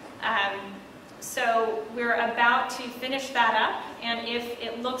 So we're about to finish that up, and if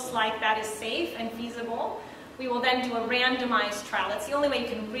it looks like that is safe and feasible, we will then do a randomized trial. That's the only way you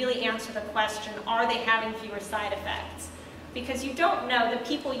can really answer the question, are they having fewer side effects? Because you don't know, the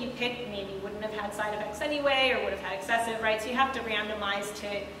people you picked maybe wouldn't have had side effects anyway, or would have had excessive, right? So you have to randomize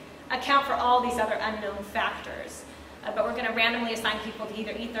to account for all these other unknown factors. But we're going to randomly assign people to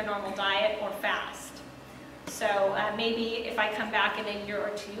either eat their normal diet or fast. So maybe if I come back in a year or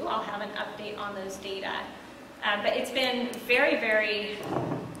 2, I'll have an update on those data. But it's been very, very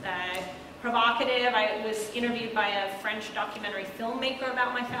provocative. I was interviewed by a French documentary filmmaker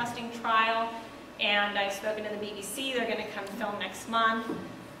about my fasting trial, and I've spoken to the BBC. They're going to come film next month.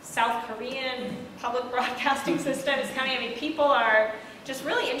 South Korean public broadcasting system is coming. I mean, people are just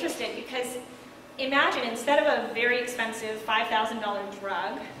really interested, because imagine, instead of a very expensive $5,000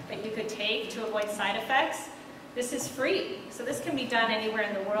 drug that you could take to avoid side effects, this is free. So this can be done anywhere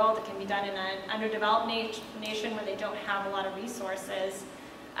in the world. It can be done in an underdeveloped nation where they don't have a lot of resources.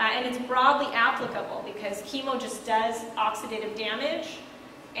 And it's broadly applicable, because chemo just does oxidative damage.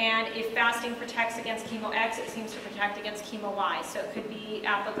 And if fasting protects against chemo X, it seems to protect against chemo Y. So it could be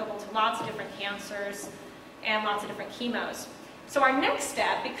applicable to lots of different cancers and lots of different chemos. So our next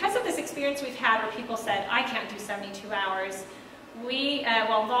step, because of this experience we've had where people said, I can't do 72 hours,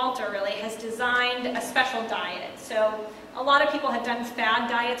 Walter really has designed a special diet. So a lot of people have done fad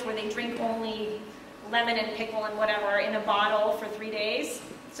diets where they drink only lemon and pickle and whatever in a bottle for 3 days.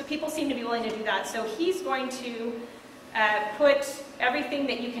 So people seem to be willing to do that. So he's going to put everything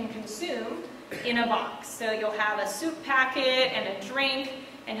that you can consume in a box. So you'll have a soup packet and a drink,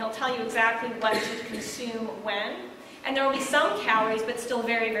 and he'll tell you exactly what to consume when. And there will be some calories, but still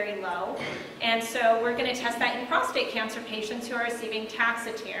very, very low. And so we're going to test that in prostate cancer patients who are receiving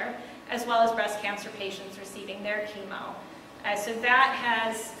Taxotere, as well as breast cancer patients receiving their chemo. So that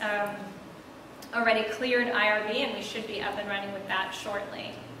has already cleared IRB, and we should be up and running with that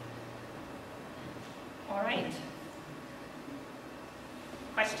shortly. All right.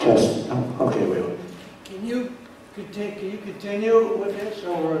 Questions? Okay, wait. Can you continue with this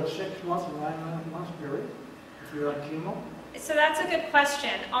over a 6-month or 9-month period if you're on chemo? So that's a good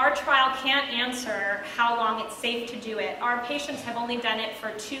question. Our trial can't answer how long it's safe to do it. Our patients have only done it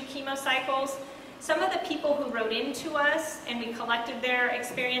for 2 chemo cycles. Some of the people who wrote into us and we collected their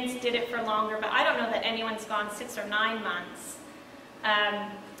experience did it for longer, but I don't know that anyone's gone 6 or 9 months.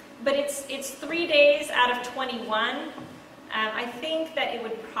 But it's 3 days out of 21. I think that it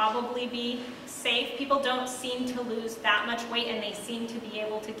would probably be safe. People don't seem to lose that much weight, and they seem to be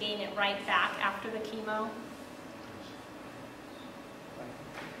able to gain it right back after the chemo.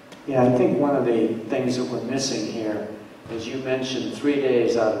 Yeah, I think one of the things that we're missing here is you mentioned 3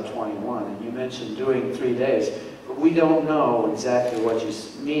 days out of 21, and you mentioned doing 3 days, but we don't know exactly what you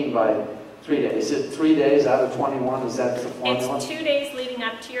mean by 3 days. Is it 3 days out of 21? Is that the formula? It's 2 days leading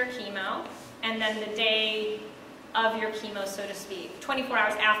up to your chemo, and then the day of your chemo, so to speak, 24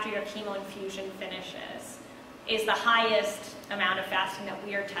 hours after your chemo infusion finishes, is the highest amount of fasting that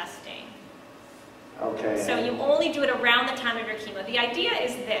we are testing. Okay. So you only do it around the time of your chemo. The idea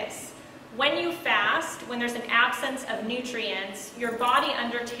is this. When you fast, when there's an absence of nutrients, your body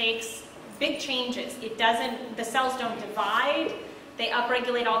undertakes big changes. The cells don't divide. They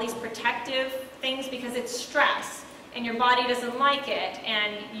upregulate all these protective things because it's stress, and your body doesn't like it,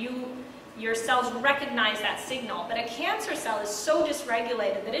 and your cells recognize that signal. But a cancer cell is so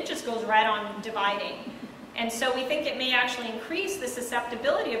dysregulated that it just goes right on dividing. And so we think it may actually increase the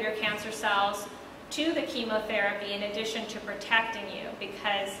susceptibility of your cancer cells to the chemotherapy in addition to protecting you,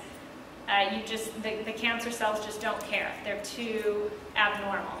 because the cancer cells just don't care. They're too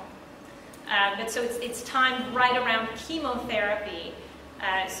abnormal. But so it's timed right around chemotherapy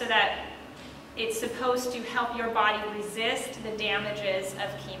so that it's supposed to help your body resist the damages of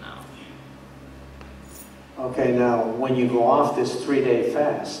chemo. Okay, now when you go off this 3-day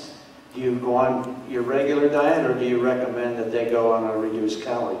fast, do you go on your regular diet, or do you recommend that they go on a reduced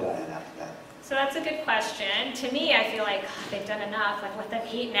calorie diet after that? So that's a good question. To me, I feel like they've done enough, like let them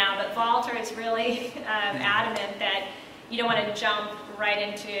eat now. But Walter is really adamant that you don't want to jump right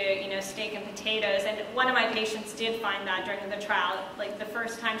into steak and potatoes. And one of my patients did find that during the trial. Like the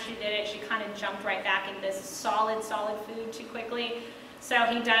first time she did it, she kind of jumped right back into this solid food too quickly. So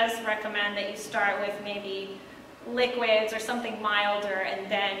he does recommend that you start with maybe liquids or something milder and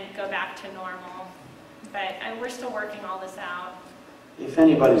then go back to normal. But we're still working all this out. If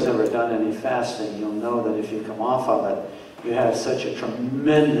anybody's ever done any fasting, you'll know that if you come off of it, you have such a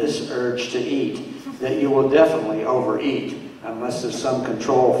tremendous urge to eat that you will definitely overeat unless there's some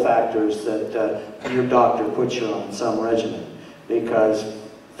control factors that your doctor puts you on some regimen. Because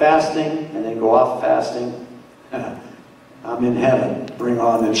fasting and then go off fasting, I'm in heaven. Bring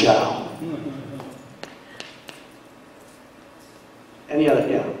on the chow. Any other?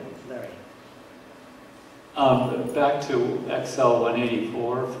 Yeah. Larry. Back to XL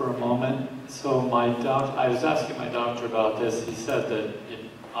 184 for a moment. So I was asking my doctor about this. He said that it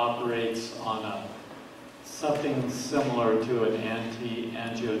operates on something similar to an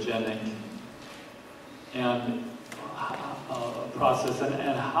anti-angiogenic and process.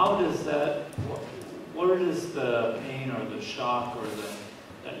 And how does that? What is the pain or the shock or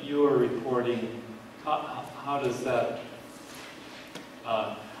that you are reporting? How does that?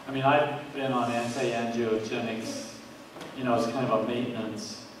 I mean, I've been on anti-angiogenics, as kind of a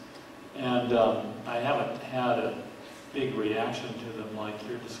maintenance, and I haven't had a big reaction to them like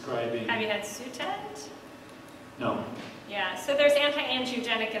you're describing. Have you had Sutent? No. Yeah, so there's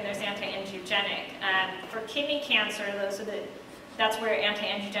anti-angiogenic and there's anti-angiogenic. For kidney cancer, that's where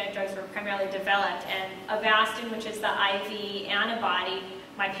anti-angiogenic drugs were primarily developed, and Avastin, which is the IV antibody,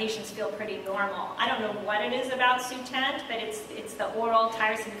 my patients feel pretty normal. I don't know what it is about Sutent, but it's the oral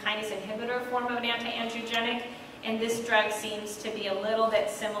tyrosine kinase inhibitor form of an anti-angiogenic, and this drug seems to be a little bit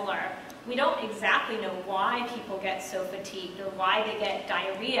similar. We don't exactly know why people get so fatigued or why they get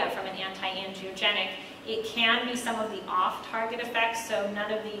diarrhea from an anti-angiogenic. It can be some of the off-target effects, so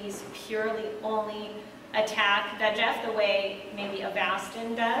none of these purely only attack VEGF the way maybe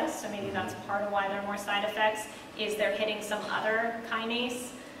Avastin does, so maybe that's part of why there are more side effects, is they're hitting some other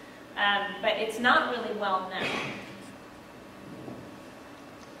kinase, but it's not really well known.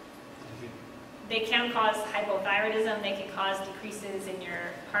 They can cause hypothyroidism, they can cause decreases in your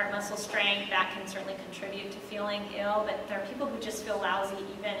heart muscle strength, that can certainly contribute to feeling ill, but there are people who just feel lousy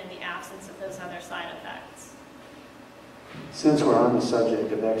even in the absence of those other side effects. Since we're on the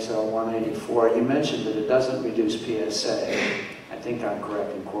subject of XL184, you mentioned that it doesn't reduce PSA. I think I'm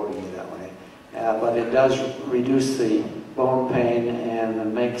correct in quoting you that way. But it does reduce the bone pain and it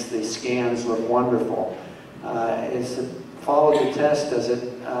makes the scans look wonderful. Follow the test, does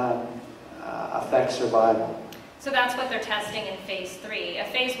it affect survival? So that's what they're testing in phase 3. A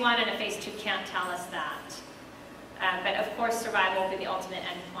phase 1 and a phase 2 can't tell us that. But of course, survival will be the ultimate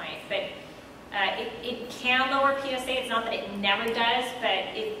endpoint. But it can lower PSA. It's not that it never does, but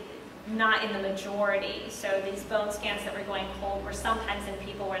not in the majority. So these bone scans that were going cold were sometimes in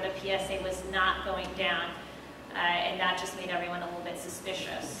people where the PSA was not going down. And that just made everyone a little bit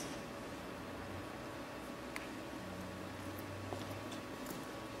suspicious.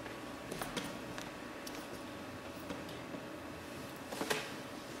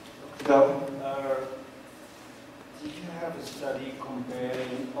 Go. Did you have a study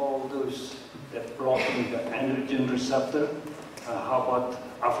comparing all those that blocking the androgen receptor? How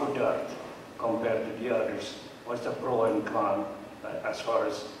about Afudart compared to the others? What's the pro and con as far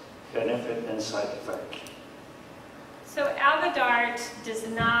as benefit and side effect? So Avodart does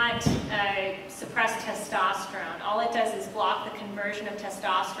not suppress testosterone. All it does is block the conversion of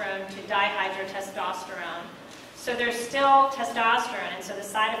testosterone to dihydrotestosterone. So there's still testosterone, and so the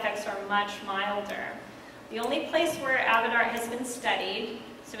side effects are much milder. The only place where Avodart has been studied,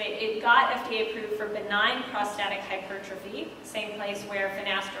 so it got FDA approved for benign prostatic hypertrophy, same place where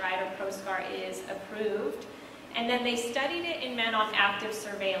finasteride or Proscar is approved. And then they studied it in men on active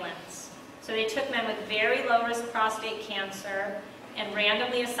surveillance. So they took men with very low-risk prostate cancer and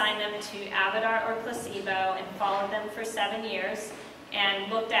randomly assigned them to Avodart or placebo and followed them for 7 years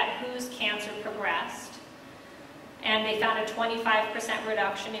and looked at whose cancer progressed. And they found a 25%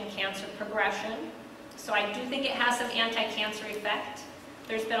 reduction in cancer progression. So I do think it has some anti-cancer effect.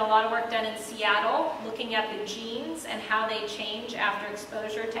 There's been a lot of work done in Seattle looking at the genes and how they change after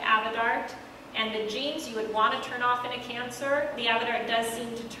exposure to Avodart. And the genes you would want to turn off in a cancer, the Avodart does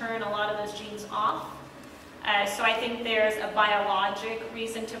seem to turn a lot of those genes off. So I think there's a biologic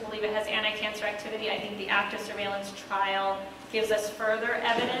reason to believe it has anti-cancer activity. I think the active surveillance trial gives us further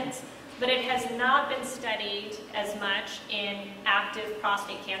evidence. But it has not been studied as much in active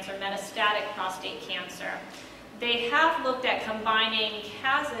prostate cancer, metastatic prostate cancer. They have looked at combining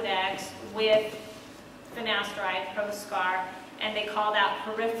Casodex with finasteride, Proscar, and they call that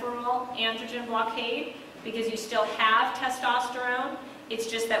peripheral androgen blockade because you still have testosterone. It's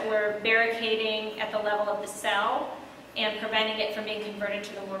just that we're barricading at the level of the cell and preventing it from being converted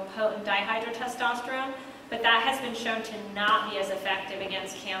to the more potent dihydrotestosterone. But that has been shown to not be as effective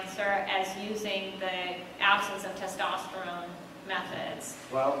against cancer as using the absence of testosterone methods.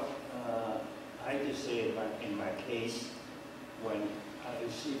 Well, I just say in my case, when I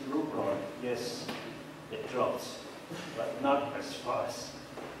receive Lupron, yes, it drops, but not as fast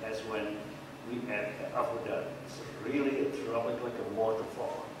as when we add Avodart. So really, it drops like a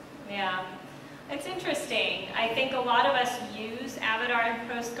waterfall. Yeah. It's interesting. I think a lot of us use Avodart and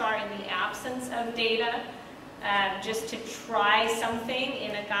Proscar in the absence of data. Just to try something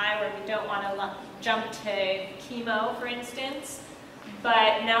in a guy where we don't want to jump to chemo, for instance.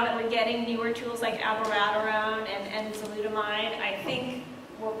 But now that we're getting newer tools like abiraterone and enzalutamide, I think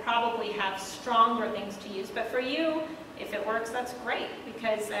we'll probably have stronger things to use. But for you, if it works, that's great,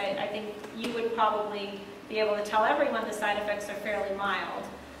 because I think you would probably be able to tell everyone the side effects are fairly mild.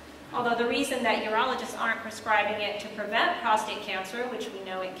 Although the reason that urologists aren't prescribing it to prevent prostate cancer, which we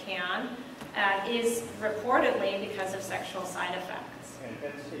know it can, is reportedly because of sexual side effects. And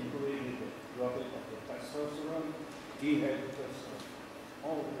that's including the dropping of the testosterone, dihydrotestosterone,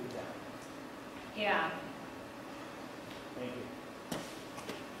 all the way down. Yeah. Thank you.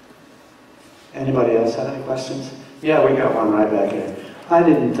 Anybody else have any questions? Yeah, we got one right back here. I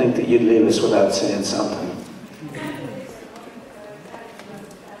didn't think that you'd leave us without saying something.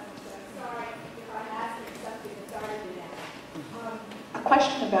 A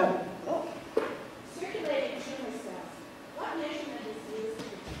question about circulating tumor cells. What measurement is used to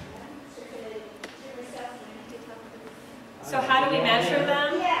determine circulating tumor cells when you come to the So how do we measure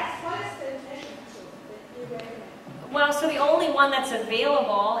them? Yes, what is the measurement tool that you recommend? Well, so the only one that's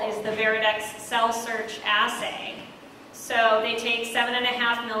available is the Veridex Cell Search assay. So they take 7.5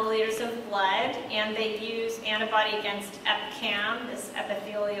 milliliters of blood and they use antibody against EpCAM, this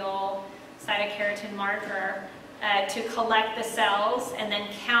epithelial cytokeratin marker, to collect the cells and then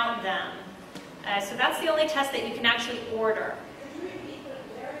count them. So that's the only test that you can actually order. Could you repeat the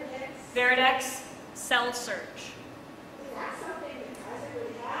Veridex? Veridex Cell Search. Is that something that Kaiser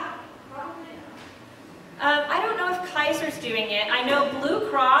would have? Probably not. I don't know if Kaiser's doing it. I know Blue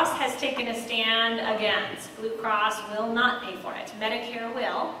Cross has taken a stand against. Blue Cross will not pay for it. Medicare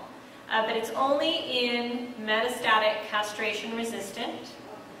will. But it's only in metastatic castration resistant.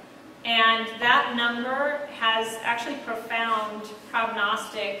 And that number has actually profound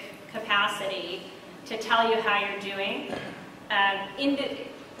prognostic capacity to tell you how you're doing,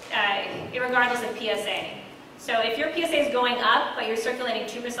 irregardless of PSA. So if your PSA is going up, but your circulating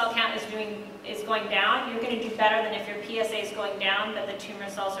tumor cell count is going down, you're going to do better than if your PSA is going down, but the tumor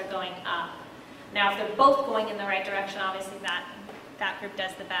cells are going up. Now, if they're both going in the right direction, obviously that group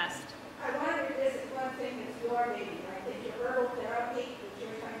does the best. I wanted to visit one thing that's your baby. I think your herbal therapy, which you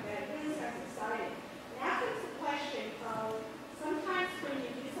were talking about, it really sounds exciting. Now comes the question of sometimes when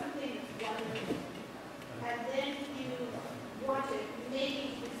you do something that's wonderful, and then you want to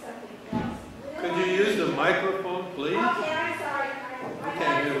maybe do something else. Could you use the microphone, please? Okay, I'm sorry. I can't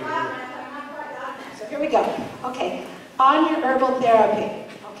got hear it you. loud enough. I'm not quite loud enough. So here we go. Okay, on your herbal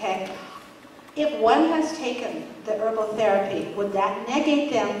therapy, okay, if one has taken the herbal therapy, would that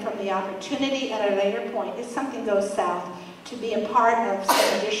negate them from the opportunity at a later point, if something goes south, to be a part of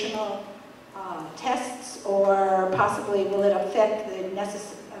some additional tests, or possibly will it affect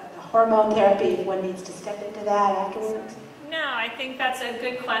the hormone therapy if one needs to step into that afterwards? No, I think that's a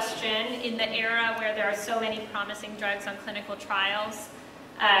good question. In the era where there are so many promising drugs on clinical trials,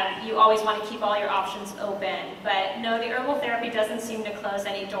 you always want to keep all your options open. But no, the herbal therapy doesn't seem to close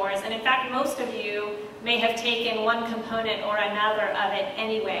any doors. And in fact, most of you may have taken one component or another of it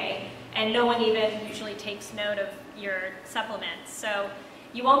anyway, and no one even usually takes note of your supplements. So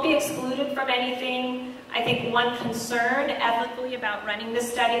you won't be excluded from anything. I think one concern ethically about running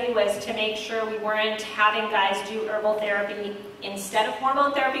this study was to make sure we weren't having guys do herbal therapy instead of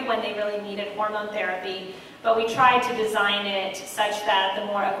hormone therapy when they really needed hormone therapy. But we tried to design it such that the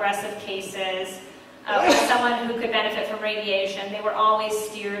more aggressive cases, or someone who could benefit from radiation, they were always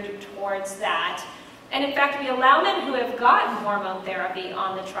steered towards that. And in fact, we allow men who have gotten hormone therapy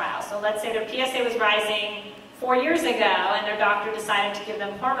on the trial. So let's say their PSA was rising 4 years ago and their doctor decided to give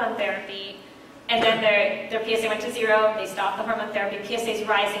them hormone therapy, and then their PSA went to 0, they stopped the hormone therapy, PSA is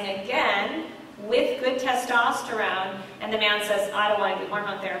rising again with good testosterone, and the man says, I don't want to do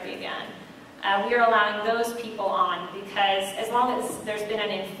hormone therapy again. We are allowing those people on because as long as there's been an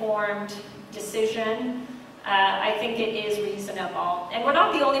informed decision, I think it is reasonable. And we're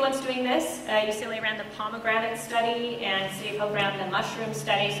not the only ones doing this. UCLA ran the pomegranate study and City of Hope ran the mushroom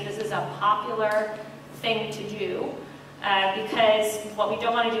study, so this is a popular thing to do because what we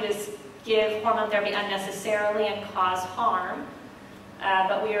don't want to do is give hormone therapy unnecessarily and cause harm,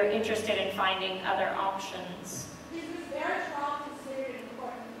 but we are interested in finding other options. Is resveratrol considered an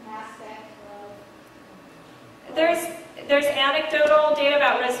important aspect of... There's anecdotal data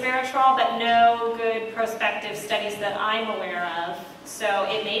about resveratrol, but no good prospective studies that I'm aware of. So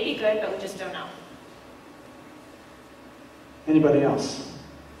it may be good, but we just don't know. Anybody else?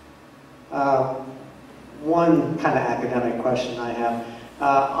 One kind of academic question I have.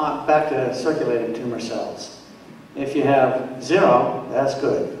 Back to circulating tumor cells. If you have 0, that's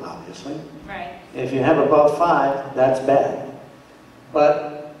good, obviously. Right. If you have above 5, that's bad.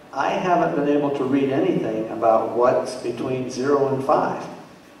 But I haven't been able to read anything about what's between 0 and 5.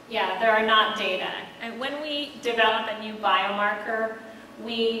 Yeah, there are not data. And when we develop a new biomarker,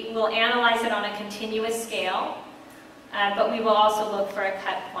 we will analyze it on a continuous scale, but we will also look for a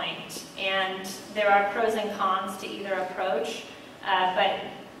cut point. And there are pros and cons to either approach, but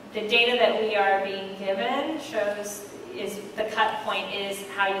the data that we are being given shows the cut point is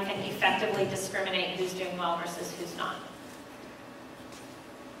how you can effectively discriminate who's doing well versus who's not.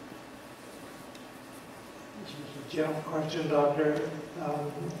 This is a general question, Doctor.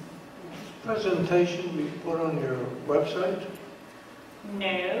 Presentation be put on your website?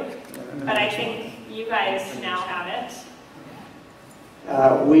 No, but I think you guys now have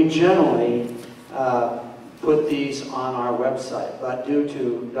it. We generally put these on our website, but due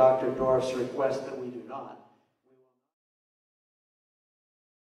to Dr. Dorff's request that